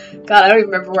 God, I don't even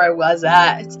remember where I was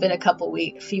at. It's been a couple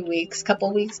weeks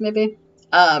maybe.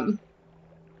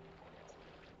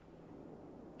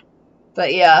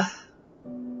 But yeah.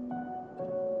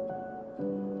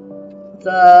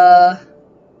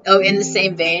 In the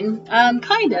same vein.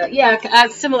 Kinda. Yeah,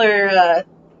 similar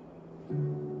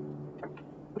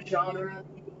genre.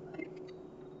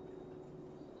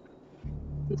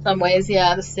 In some ways,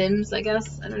 yeah, The Sims, I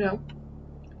guess. I don't know.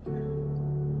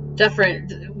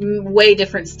 Way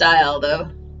different style, though.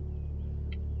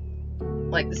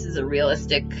 Like, this is a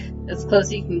realistic, as close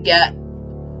as you can get.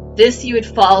 This, you would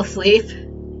fall asleep.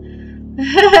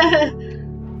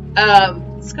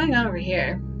 What's going on over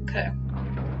here? Okay.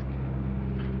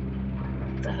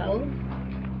 What the hell?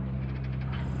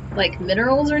 Like,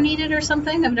 minerals are needed or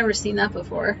something? I've never seen that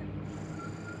before.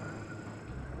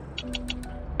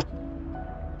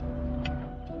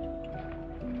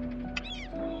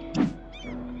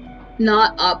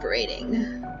 Not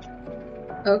operating.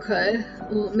 Okay.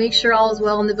 We'll make sure all is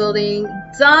well in the building.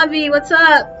 Zombie, what's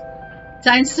up?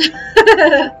 Times.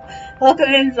 Welcome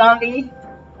in, zombie.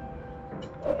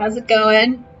 How's it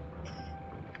going?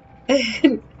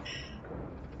 No,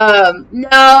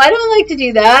 I don't like to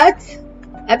do that.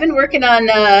 I've been working on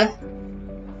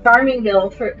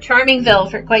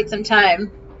Charmingville for quite some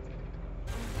time.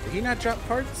 Did he not drop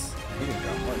parts? He didn't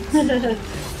drop parts.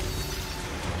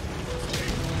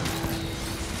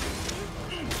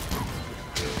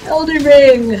 Elder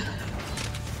Ring.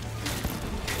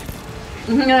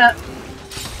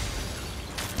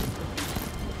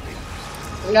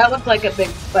 That looked like a big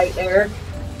fight there.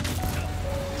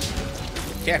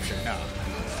 Capture, no. I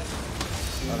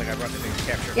don't think I brought anything to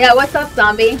capture. Yeah, what's up,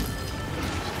 zombie?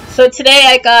 So today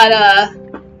I got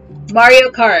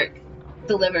Mario Kart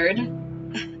delivered.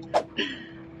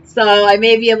 So I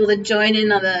may be able to join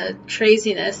in on the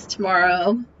craziness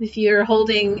tomorrow if you're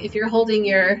holding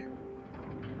your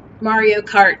Mario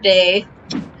Kart day.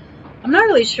 I'm not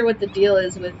really sure what the deal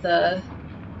is with this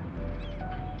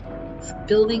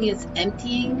building is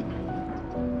emptying.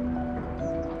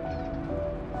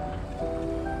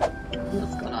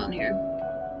 What's going on here?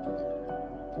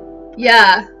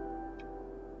 Yeah.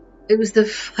 It was the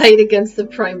fight against the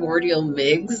primordial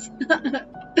Migs.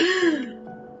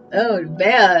 Oh,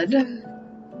 bad.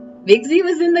 Migsy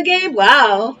was in the game?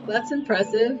 Wow, that's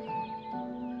impressive.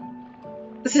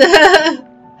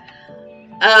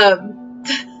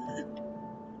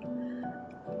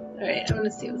 Alright, I want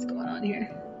to see what's going on here.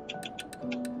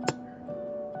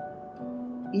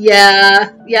 Yeah,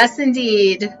 yes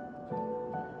indeed.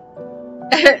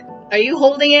 Are you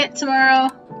holding it tomorrow?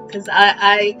 Because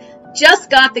I just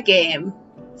got the game.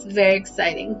 It's very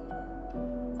exciting.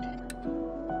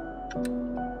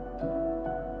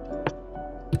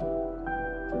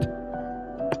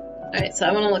 Alright, so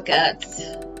I want to look at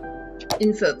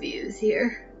info views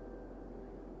here.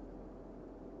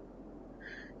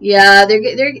 Yeah,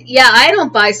 yeah, I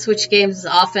don't buy Switch games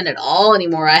often at all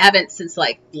anymore. I haven't since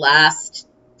like last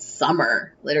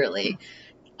summer, literally.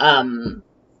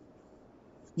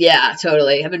 Yeah,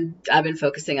 totally. I've been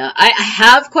focusing on. I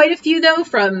have quite a few though.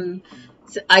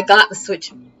 I got the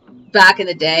Switch back in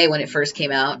the day when it first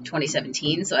came out,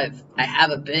 2017. So I have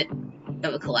a bit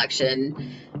of a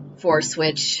collection for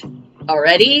Switch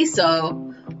already.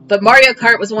 So, but Mario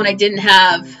Kart was one I didn't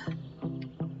have.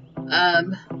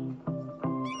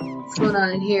 What's going on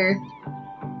in here?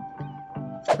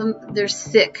 They're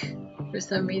sick for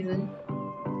some reason.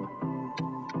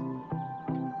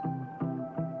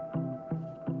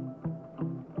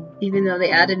 Even though they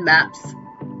added maps.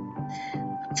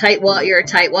 Tightwad, you're a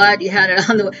tightwad. You had it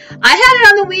on the. I had it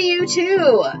on the Wii U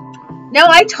too. No,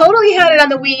 I totally had it on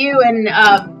the Wii U, and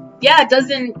yeah, it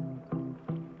doesn't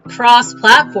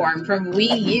cross-platform from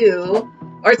Wii U,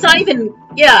 or it's not even.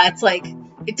 Yeah, it's like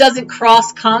it doesn't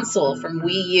cross-console from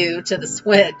Wii U to the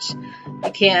Switch.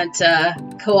 You can't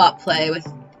co-op play with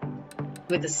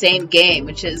the same game,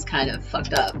 which is kind of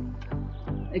fucked up.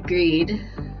 Agreed,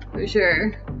 for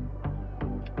sure.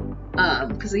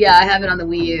 Because yeah, I have it on the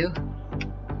Wii U.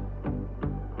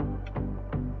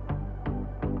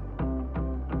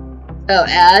 Oh,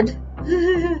 ad.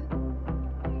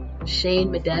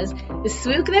 Shane Medez. Is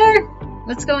Swook there?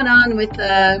 What's going on with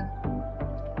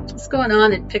what's going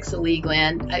on in Pixel League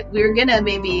land? We were gonna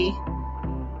maybe.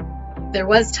 There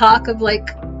was talk of like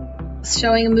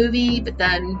showing a movie, but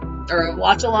then or a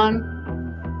watch along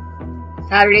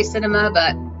Saturday cinema,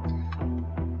 but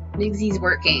Migsy's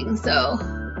working, so.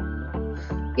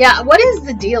 Yeah, what is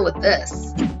the deal with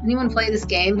this? Anyone play this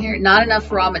game here? Not enough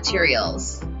raw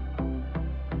materials.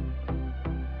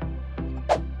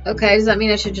 Okay, does that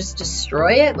mean I should just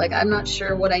destroy it? Like, I'm not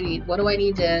sure what I need. What do I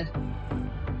need to...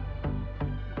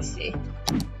 Let's see.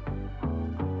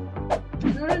 I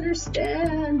don't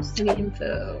understand. Just need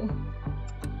info.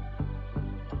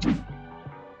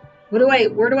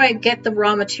 Where do I get the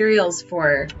raw materials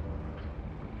for?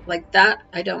 Like that?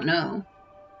 I don't know.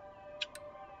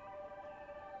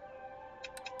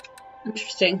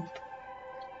 Interesting.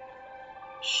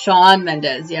 Sean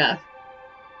Mendez, yeah.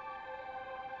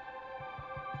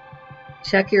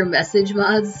 Check your message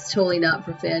mods. Totally not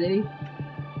profanity.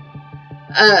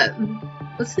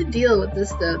 What's the deal with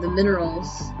this though? The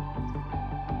minerals,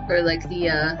 or like the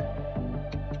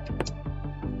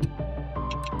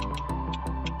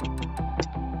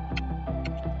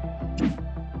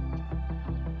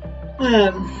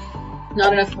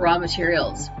not enough raw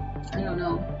materials. I don't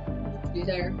know what to do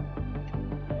there.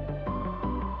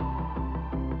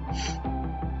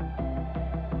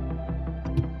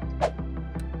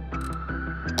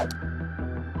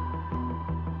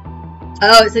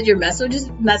 Oh, it said your message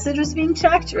was being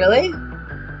checked? Really?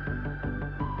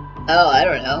 Oh, I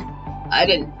don't know. I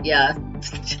didn't, yeah.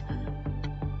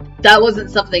 That wasn't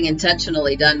something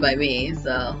intentionally done by me,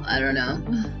 so I don't know.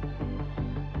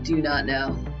 Do not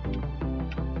know.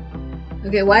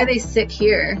 Okay, why are they sick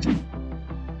here?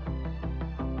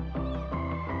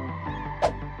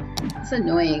 It's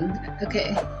annoying.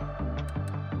 Okay.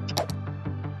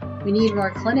 We need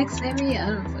more clinics, maybe? I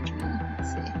don't fucking know.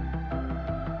 Let's see.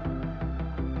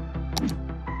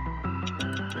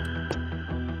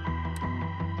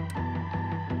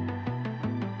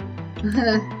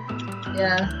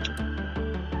 Yeah.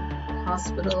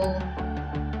 Hospital.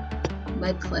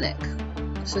 Med clinic.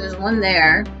 So there's one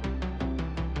there.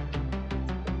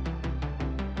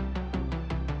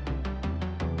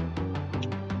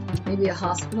 Maybe a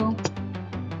hospital?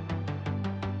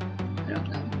 I don't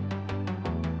know.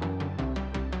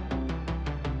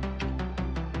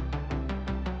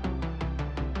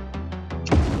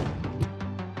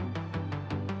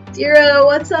 Zero,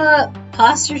 what's up?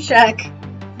 Posture check.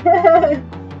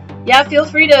 Yeah, feel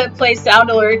free to play sound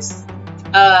alerts.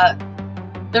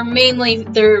 They're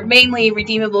mainly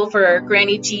redeemable for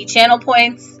Granny G channel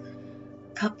points.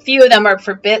 A few of them are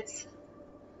for bits.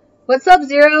 What's up,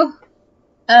 Zero?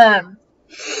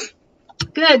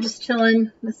 Good, just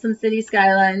chilling with some City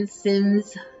Skylines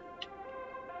Sims.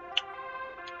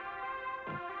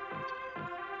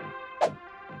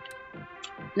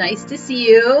 Nice to see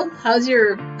you. How's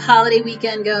your holiday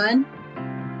weekend going?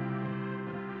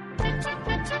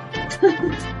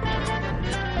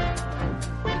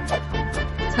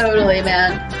 Totally,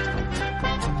 man.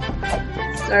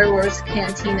 Star Wars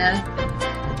Cantina.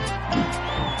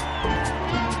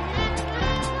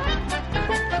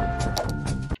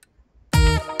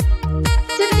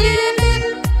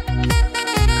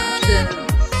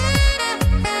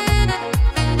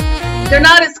 They're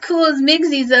not as cool as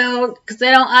Migsy's though, because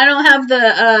I don't have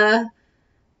the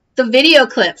video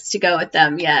clips to go with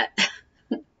them yet.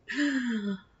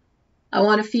 I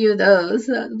want a few of those.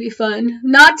 That would be fun.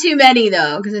 Not too many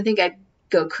though, because I think I'd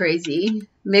go crazy.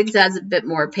 Migs has a bit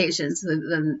more patience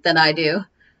than I do,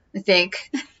 I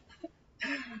think.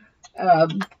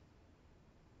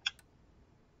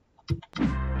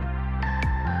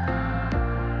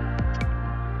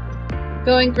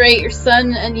 Going great. Your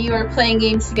son and you are playing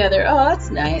games together. Oh,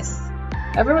 that's nice.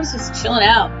 Everyone's just chilling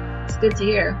out. It's good to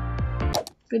hear.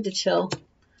 Good to chill.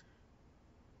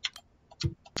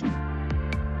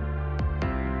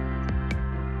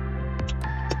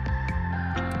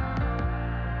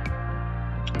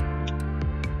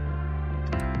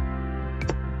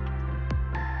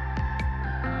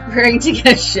 Preparing to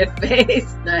get shit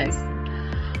faced. Nice.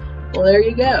 Well, there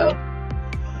you go.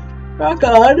 Rock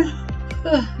on.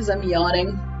 Because I'm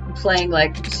yawning. I'm playing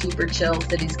like super chill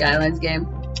City Skylines game.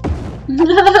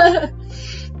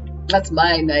 That's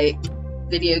my night.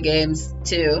 Video games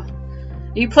too.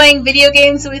 Are you playing video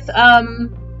games with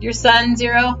your son,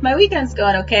 Zero? My weekend's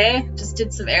going okay. Just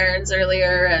did some errands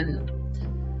earlier and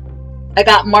I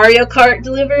got Mario Kart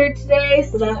delivered today,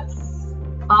 so that's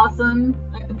awesome.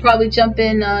 I could probably jump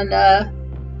in on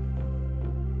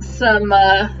some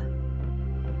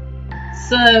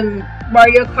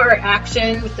Mario Kart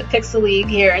action with the Pixel League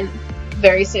here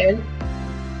very soon.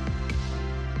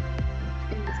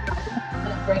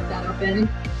 I'll break that open.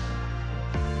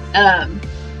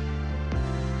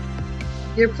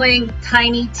 You're playing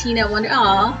Tiny Tina Wonder.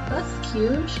 Aw, that's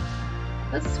cute.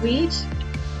 That's sweet.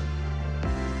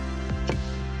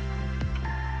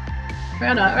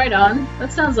 Right on.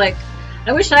 That sounds like...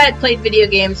 I wish I had played video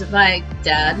games with my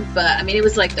dad, but I mean, it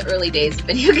was like the early days of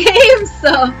video games,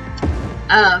 so...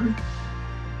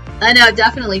 I know,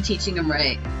 definitely teaching him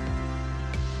right.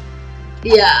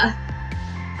 Yeah.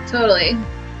 Totally.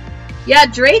 Yeah,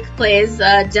 Drake plays,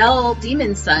 Del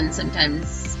Demon's son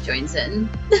sometimes joins in.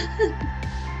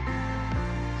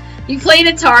 You played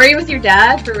Atari with your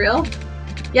dad, for real?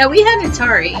 Yeah, we had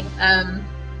Atari.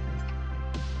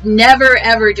 Never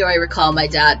ever do I recall my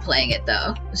dad playing it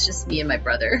though. It's just me and my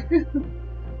brother.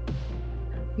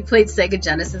 You played Sega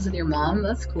Genesis with your mom?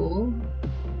 That's cool.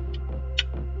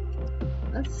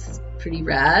 That's pretty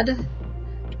rad.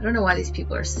 I don't know why these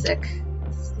people are sick.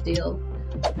 What's the deal?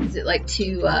 Is it like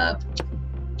too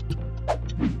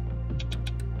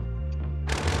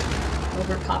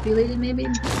overpopulated maybe?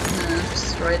 No,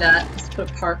 destroy that. Let's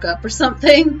put a park up or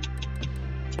something.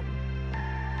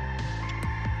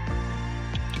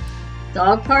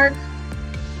 Dog park?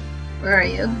 Where are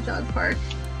you? Dog park.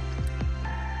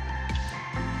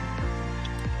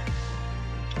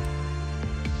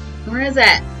 Where is it?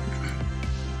 I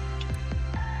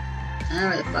don't know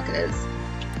where the fuck it is.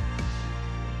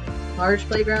 Large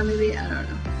playground maybe? I don't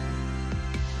know.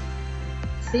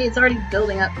 See, it's already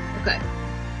building up. Okay.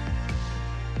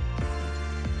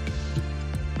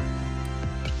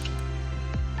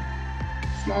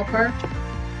 small park.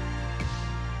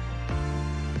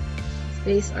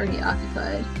 Space already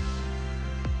occupied.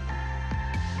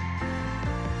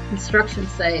 Construction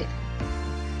site.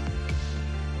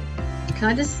 Can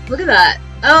I just look at that?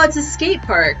 Oh, it's a skate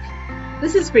park.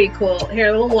 This is pretty cool.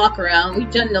 Here, we'll walk around.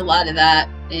 We've done a lot of that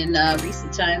in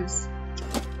recent times.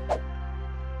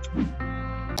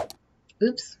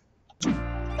 Oops. Hold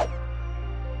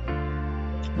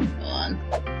on.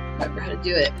 Remember how to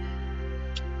do it.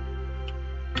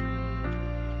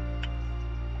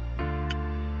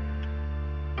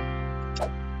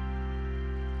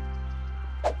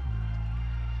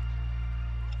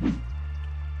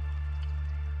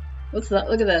 What's that?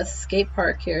 Look at this skate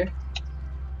park here.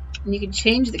 And you can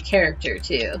change the character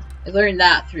too. I learned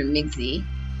that through Migsy.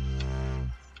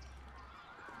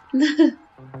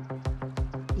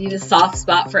 Need a soft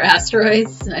spot for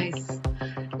asteroids? Nice.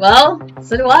 Well,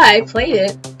 so do I. I played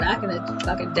it back in the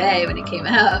fucking day when it came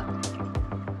out.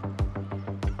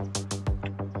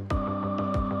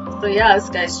 So yeah, this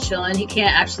guy's chilling. He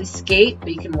can't actually skate, but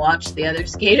you can watch the other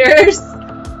skaters.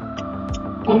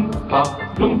 Oompa,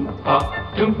 loompa,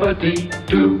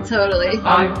 doompa-dee-doo. Totally.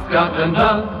 I've got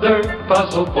another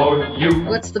puzzle for you.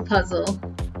 What's the puzzle?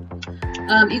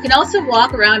 You can also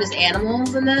walk around as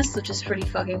animals in this, which is pretty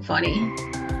fucking funny.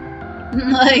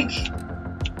 Like,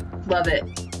 love it.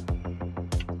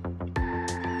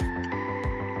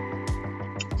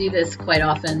 Do this quite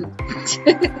often.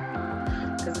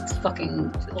 Because it's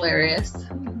fucking hilarious.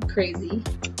 Crazy.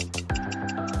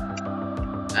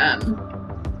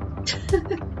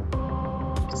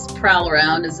 Just prowl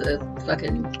around as a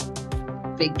fucking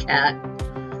big cat.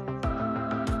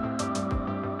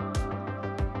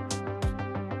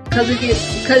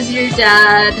 Because your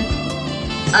dad,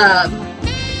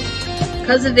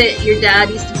 because of it, your dad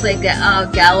used to play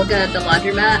Galaga at the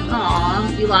laundromat.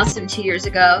 Aww, you lost him 2 years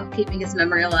ago, keeping his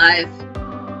memory alive.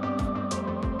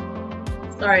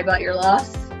 Sorry about your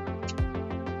loss.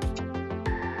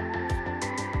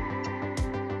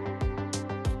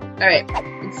 Alright,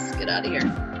 let's get out of here.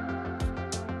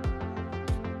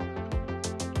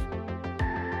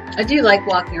 I do like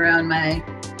walking around my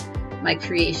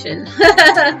creation.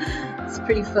 It's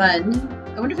pretty fun.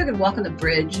 I wonder if I could walk on the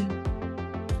bridge.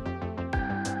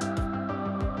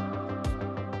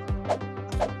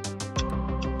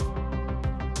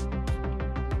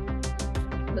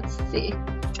 Let's see.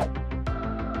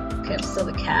 Okay, I'm still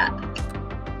the cat.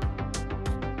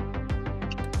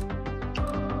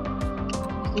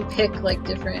 You pick like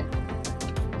different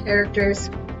characters.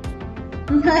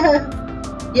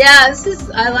 Yeah, this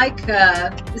is, I like,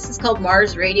 this is called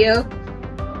Mars Radio.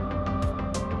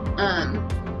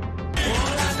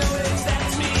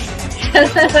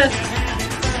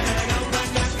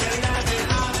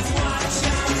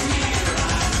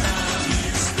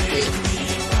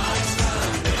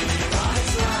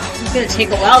 It's gonna take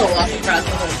a while to walk across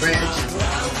the whole bridge.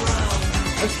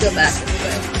 Let's go back this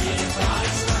way.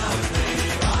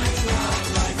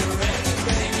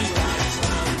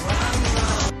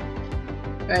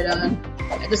 Right on.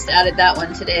 I just added that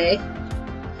one today.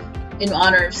 In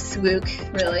honor of Swook,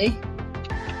 really.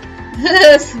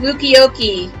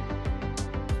 Swookioki.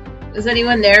 Was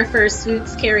anyone there for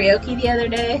Swook's karaoke the other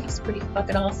day? It's pretty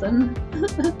fucking awesome.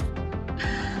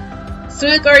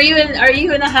 Swook, are you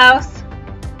in the house?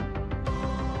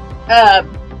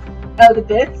 Oh, the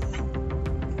bits?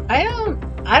 I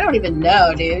don't even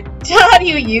know, dude. How do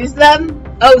you use them?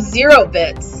 Oh, 0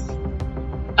 bits.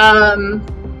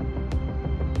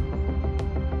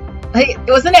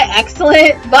 Wasn't it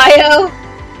excellent, bio?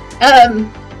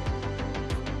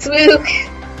 Swook,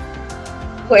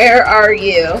 where are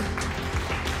you?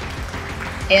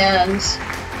 And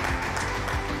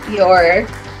your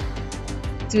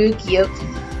Swookioki.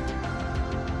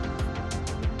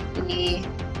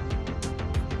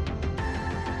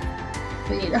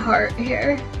 We need a heart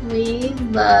here. We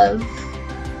love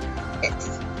it.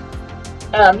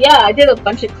 Yeah, I did a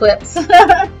bunch of clips.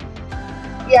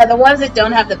 Yeah, the ones that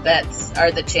don't have the bets are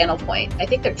the channel point. I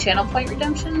think they're channel point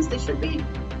redemptions. They should be.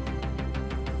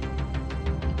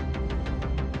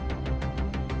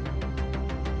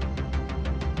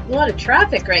 A lot of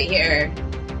traffic right here.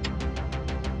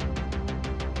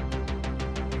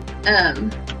 I'm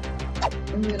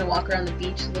gonna walk around the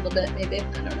beach a little bit, maybe. I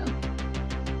don't know.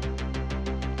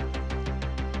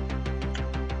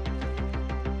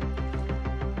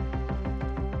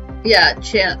 Yeah,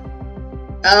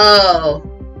 oh.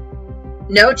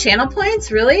 No channel points?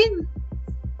 Really?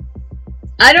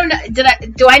 I don't know.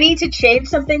 Do I need to change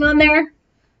something on there?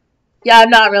 Yeah, I'm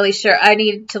not really sure. I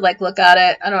need to like look at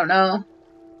it. I don't know.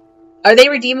 Are they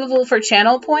redeemable for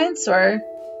channel points or?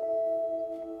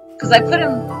 Because I put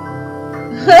them.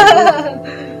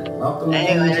 Welcome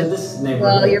again to Anyways, this neighborhood.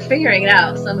 well, you're figuring it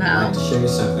out I'd somehow. like to show you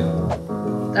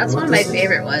something. That's one of my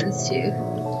favorite ones, too.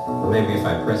 Maybe if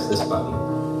I press this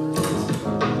button.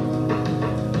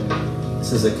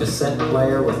 This is a cassette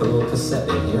player with a little cassette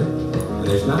in here. And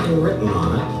there's nothing written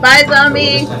on it. Bye, So zombie!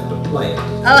 we'll just have to play it.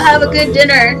 Oh, have a good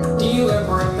dinner. Do you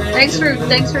ever imagine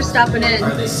Thanks for stopping in.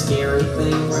 Are they scary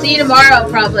things? See you tomorrow,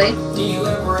 probably. Do you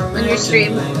ever on your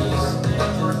stream.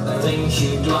 Things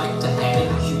you'd like to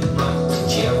have?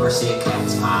 Did you ever see a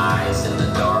cat's eyes in the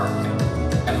dark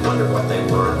and wonder what they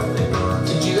were?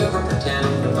 Did you ever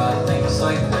pretend about things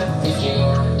like that? Did you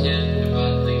ever pretend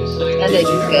about things like that? I think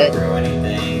he's good.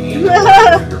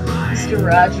 Mr.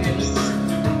 Rogers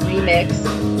remix.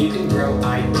 You can grow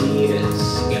ideas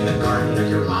in the garden of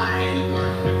your mind.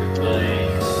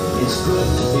 It's good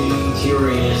to be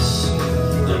curious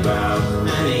about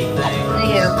anything.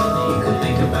 Thank you. You can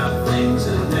think about things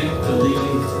and make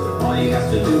believe. All you have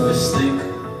to do is think,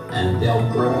 and they'll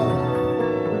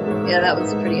grow. Yeah, that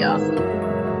was pretty awesome.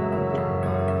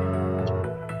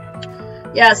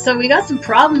 Yeah, so we got some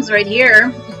problems right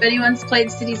here. If anyone's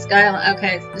played City Skyline,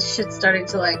 okay, this shit's starting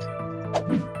to like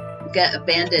get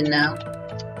abandoned now.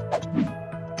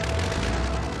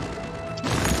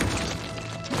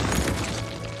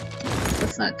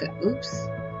 That's not good. Oops.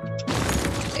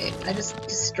 Okay, I just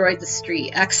destroyed the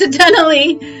street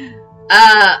accidentally.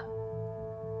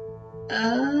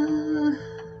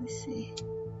 Let me see.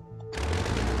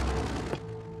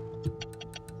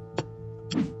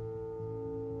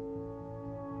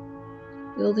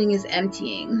 Building is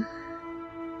emptying.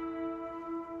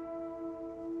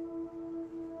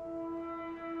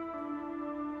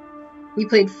 We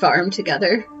played Farm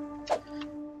together.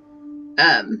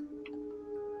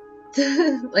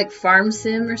 Like Farm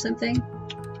Sim or something.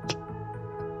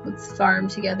 Let's farm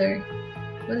together.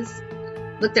 What is...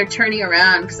 Look, they're turning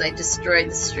around because I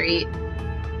destroyed the street.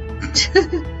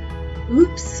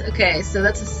 Oops. Okay, so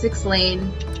that's a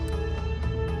 6-lane.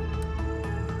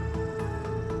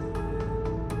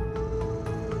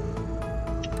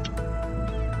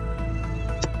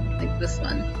 Like this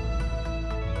one.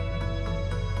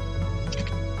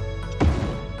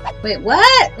 Wait,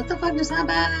 what? What the fuck just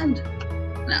happened?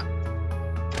 No.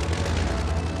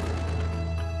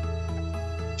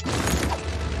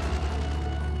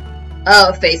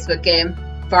 Oh, Facebook game.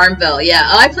 Farmville. Yeah,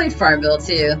 I played Farmville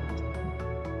too.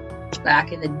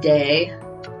 Back in the day.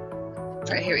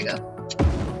 Alright, here we go.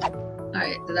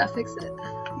 Alright, did that fix it?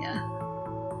 Yeah.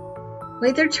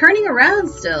 Wait, they're turning around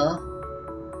still.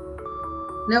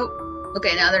 Nope.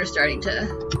 Okay, now they're starting to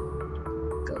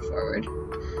go forward.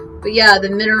 But yeah,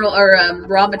 the mineral or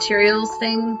raw materials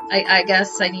thing, I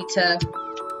guess I need to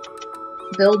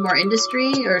build more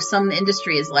industry, or some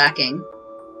industry is lacking.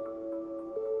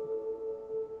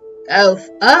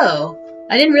 Oh,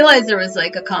 I didn't realize there was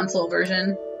like a console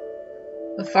version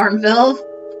of Farmville.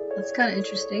 That's kind of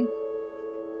interesting.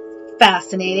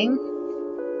 Fascinating.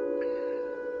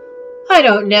 I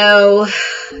don't know.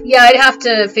 Yeah, I'd have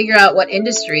to figure out what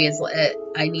industry is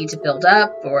I need to build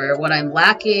up, or what I'm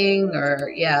lacking,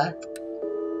 or yeah.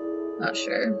 Not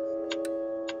sure.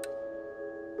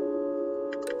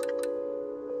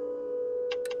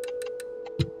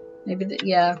 Maybe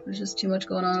yeah, there's just too much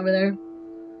going on over there.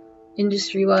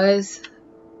 Industry-wise.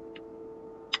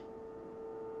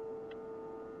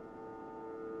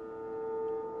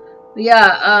 Yeah,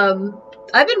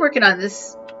 I've been working on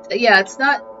this. Yeah, it's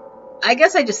not... I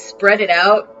guess I just spread it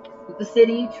out with the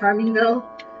city, Charmingville.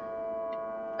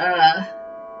 I'm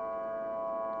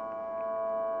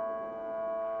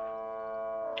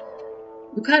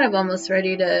kind of almost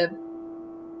ready to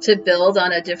build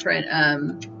on a different,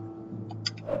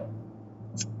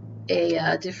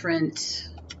 different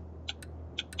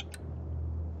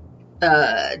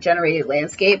generated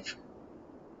landscape.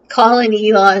 Calling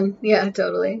Elon. Yeah,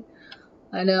 totally.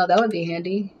 I know, that would be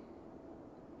handy.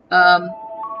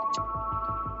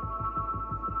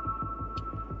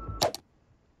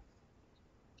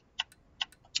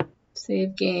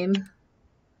 Save game.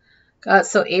 God,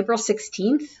 so April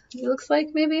 16th, it looks like,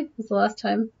 maybe? Was the last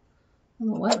time.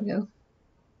 Oh, a while ago.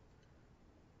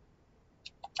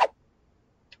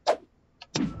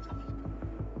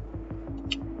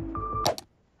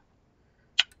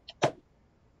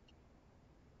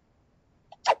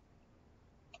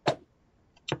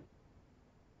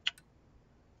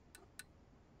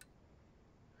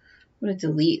 I'm gonna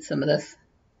delete some of this.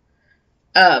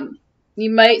 You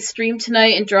might stream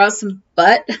tonight and draw some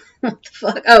butt. What the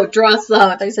fuck? Oh, draw some.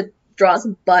 I thought you said draw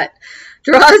some butt.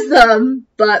 Draw some,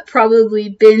 but probably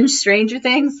binge Stranger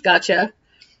Things. Gotcha.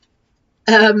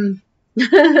 Right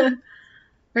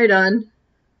on.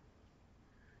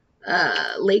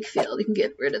 Lakefield. We can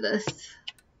get rid of this.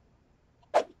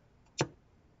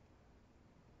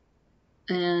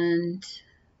 And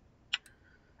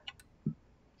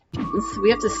we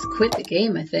have to quit the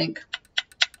game, I think.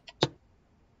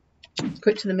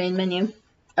 Quit to the main menu.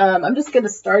 I'm just going to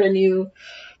start a new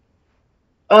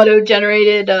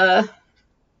auto-generated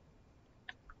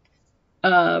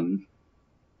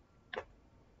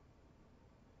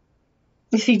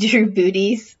if you drew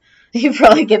booties, you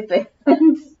probably get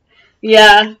banned.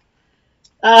 Yeah.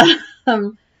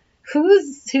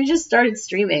 Who just started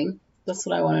streaming? That's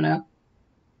what I want to know.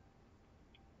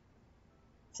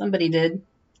 Somebody did.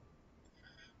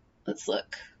 Let's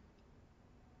look.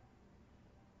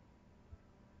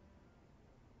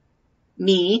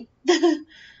 Me.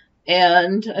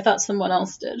 And I thought someone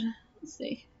else did. Let's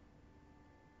see.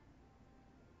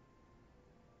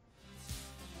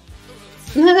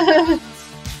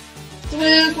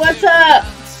 Swook, what's up?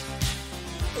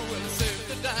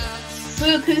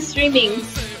 Swook, who's streaming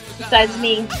besides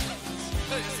me?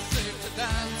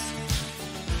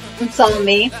 It's all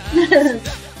me.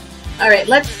 Alright,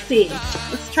 let's see.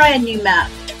 Let's try a new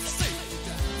map.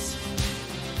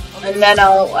 And then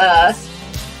I'll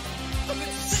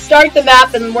start the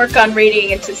map and work on raiding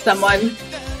into someone.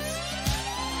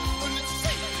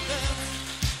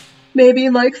 Maybe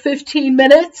in like 15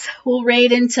 minutes, we'll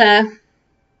raid into...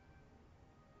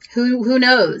 Who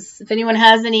knows? If anyone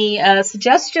has any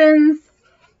suggestions,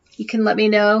 you can let me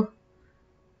know.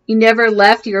 You never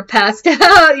left, you were passed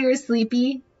out, you were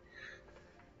sleepy.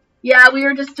 Yeah, we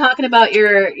were just talking about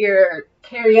your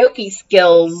karaoke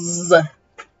skills.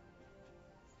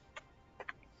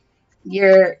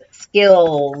 Your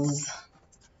skills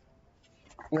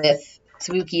with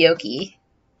Swookioki.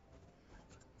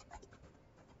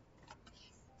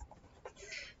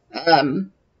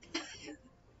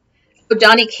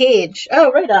 Johnny Cage.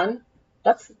 Oh, right on.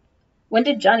 When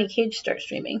did Johnny Cage start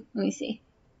streaming? Let me see.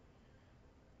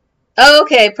 Oh,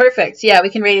 okay, perfect. Yeah, we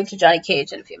can raid into Johnny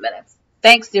Cage in a few minutes.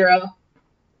 Thanks, Zero.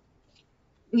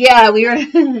 Yeah, we were...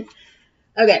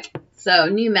 Okay, so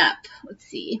new map. Let's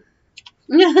see.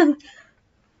 Who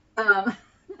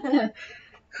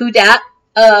dat?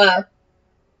 Johnny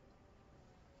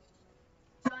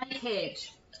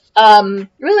Cage.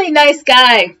 Really nice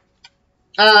guy.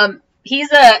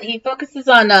 He focuses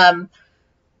on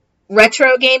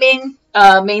retro gaming,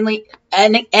 mainly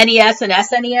NES and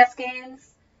SNES games.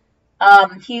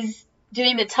 He's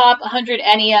doing the top 100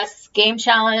 NES game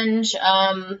challenge.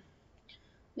 Let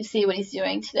me see what he's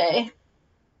doing today.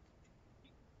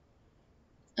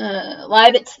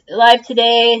 Live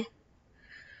today.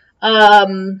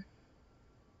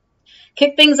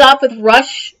 Kick things off with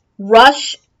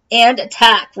rush and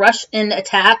attack. Rush and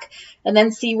attack, and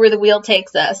then see where the wheel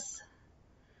takes us.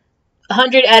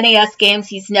 100 NES games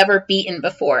he's never beaten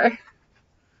before.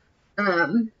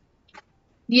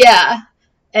 Yeah.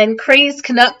 And Crazed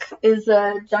Canuck is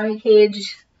a Johnny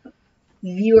Cage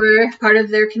viewer, part of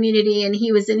their community, and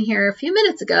he was in here a few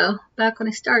minutes ago, back when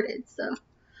I started, so.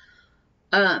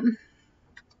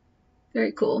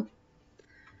 Very cool.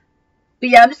 But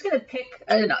yeah, I'm just gonna pick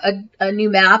a new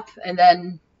map and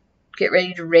then get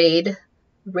ready to raid.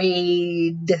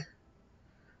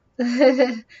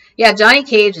 Yeah, Johnny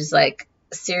Cage is like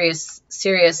serious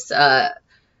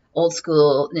old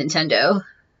school Nintendo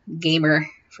gamer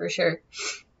for sure.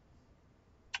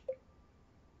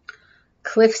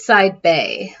 Cliffside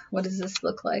Bay. What does this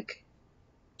look like?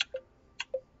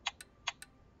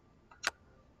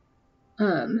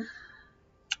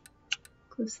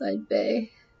 Cliffside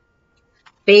Bay.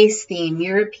 Base theme,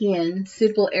 European.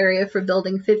 Suitable area for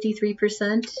building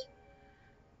 53%.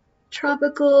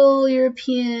 Tropical,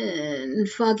 European,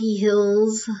 foggy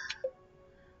hills.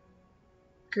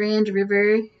 Grand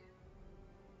River.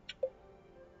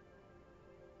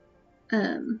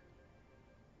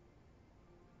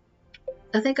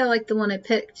 I think I like the one I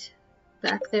picked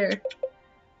back there.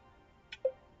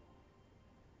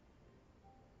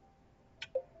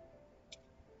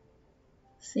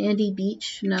 Sandy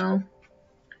Beach, no.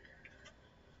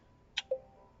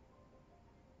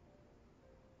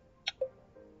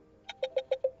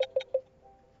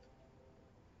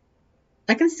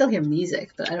 I can still hear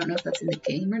music, but I don't know if that's in the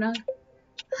game or not.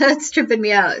 That's tripping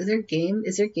me out. Is there game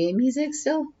music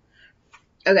still?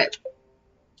 Okay.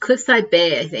 Cliffside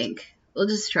Bay, I think. We'll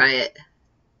just try it.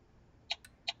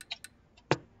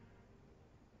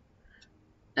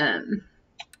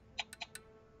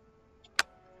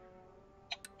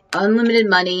 Unlimited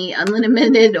money,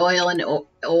 unlimited oil and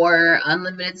ore,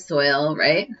 unlimited soil,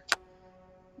 right?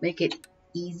 Make it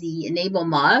easy. Enable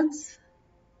mods?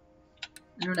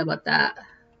 I don't know about that.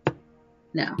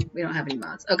 No, we don't have any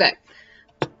mods. Okay.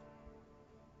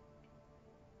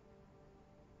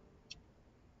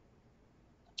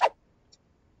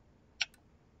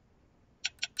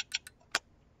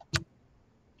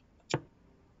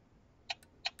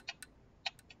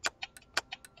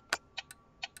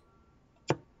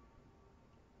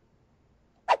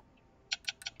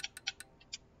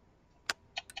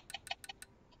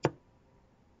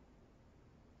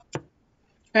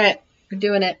 Alright, we're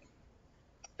doing it.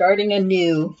 Starting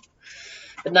anew.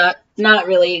 But not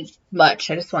really much.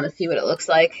 I just want to see what it looks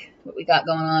like, what we got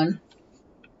going on.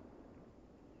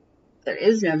 There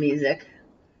is no music.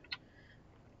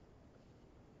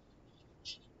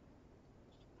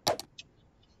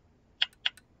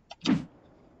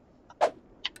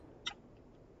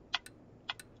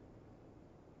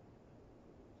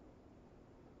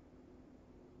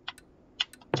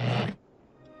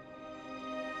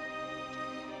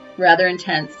 Rather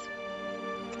intense.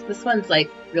 This one's like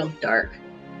real dark.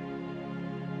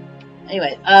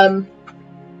 Anyway, I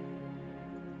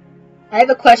have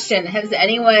a question. Has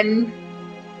anyone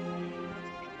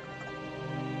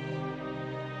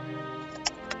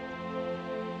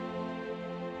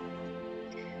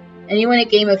a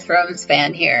Game of Thrones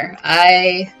fan here?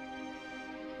 I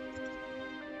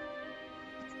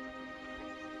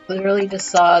literally just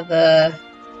saw the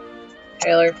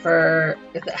trailer for,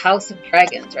 is it House of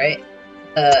Dragons, right?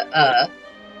 The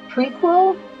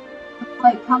prequel,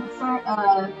 like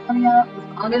coming out this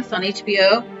August on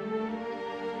HBO.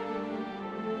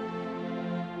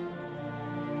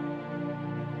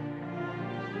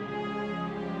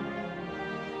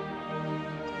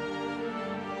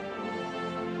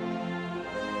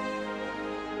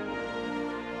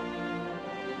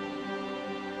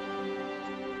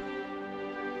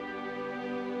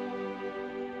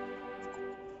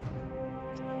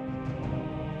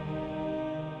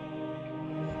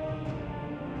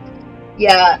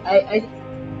 Yeah, I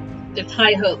there's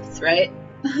high hopes, right?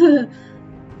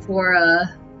 For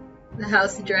the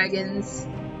House of Dragons.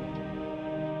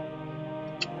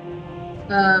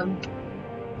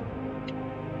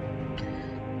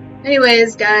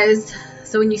 Anyways, guys,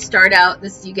 so when you start out,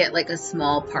 you get like a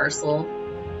small parcel.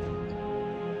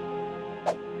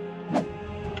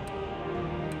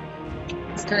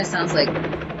 This kind of sounds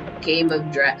like Game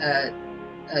of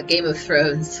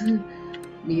Thrones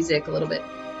music a little bit.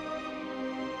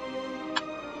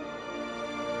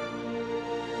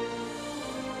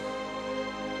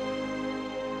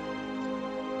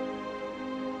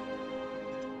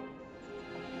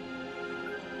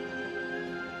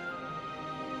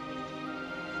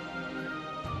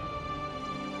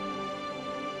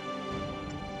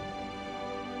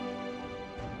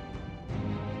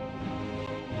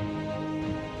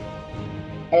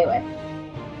 Anyway,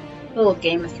 little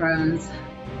Game of Thrones.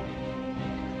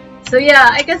 So yeah,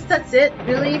 I guess that's it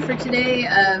really for today.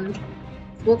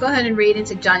 We'll go ahead and raid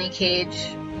into Johnny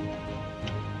Cage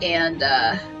and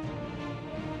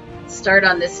start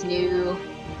on this new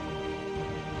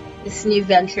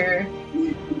venture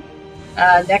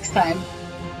next time.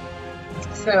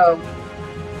 So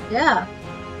yeah,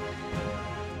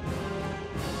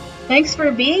 thanks for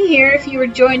being here if you were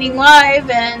joining live,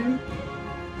 and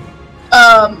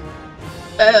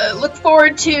look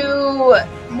forward to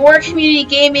more community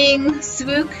gaming.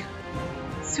 Swook,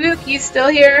 you still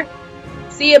here?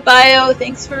 See ya, Bio.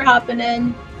 Thanks for hopping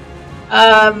in.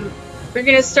 We're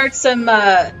gonna start some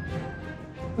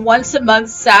once a month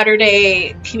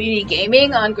Saturday community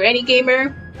gaming on Granny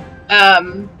Gamer.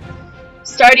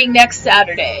 Starting next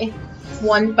Saturday,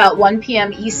 about 1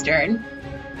 p.m. Eastern.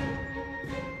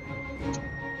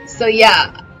 So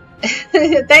yeah,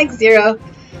 thanks Zero.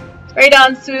 Right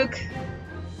on, Swook.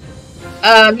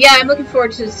 Yeah, I'm looking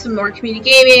forward to some more community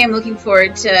gaming. I'm looking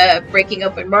forward to breaking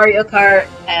open Mario Kart,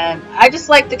 and I just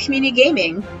like the community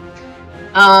gaming,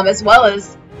 as well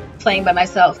as playing by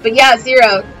myself. But yeah,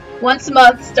 Zero, once a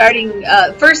month, starting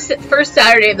first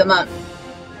Saturday of the month,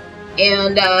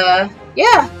 and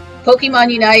yeah,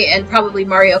 Pokemon Unite and probably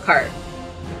Mario Kart.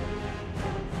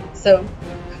 So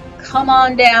come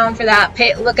on down for that.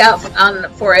 Look out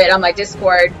for it on my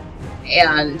Discord,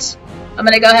 and I'm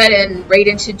going to go ahead and raid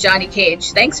into Johnny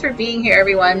Cage. Thanks for being here,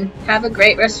 everyone. Have a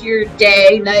great rest of your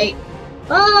day, night.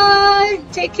 Bye!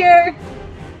 Take care.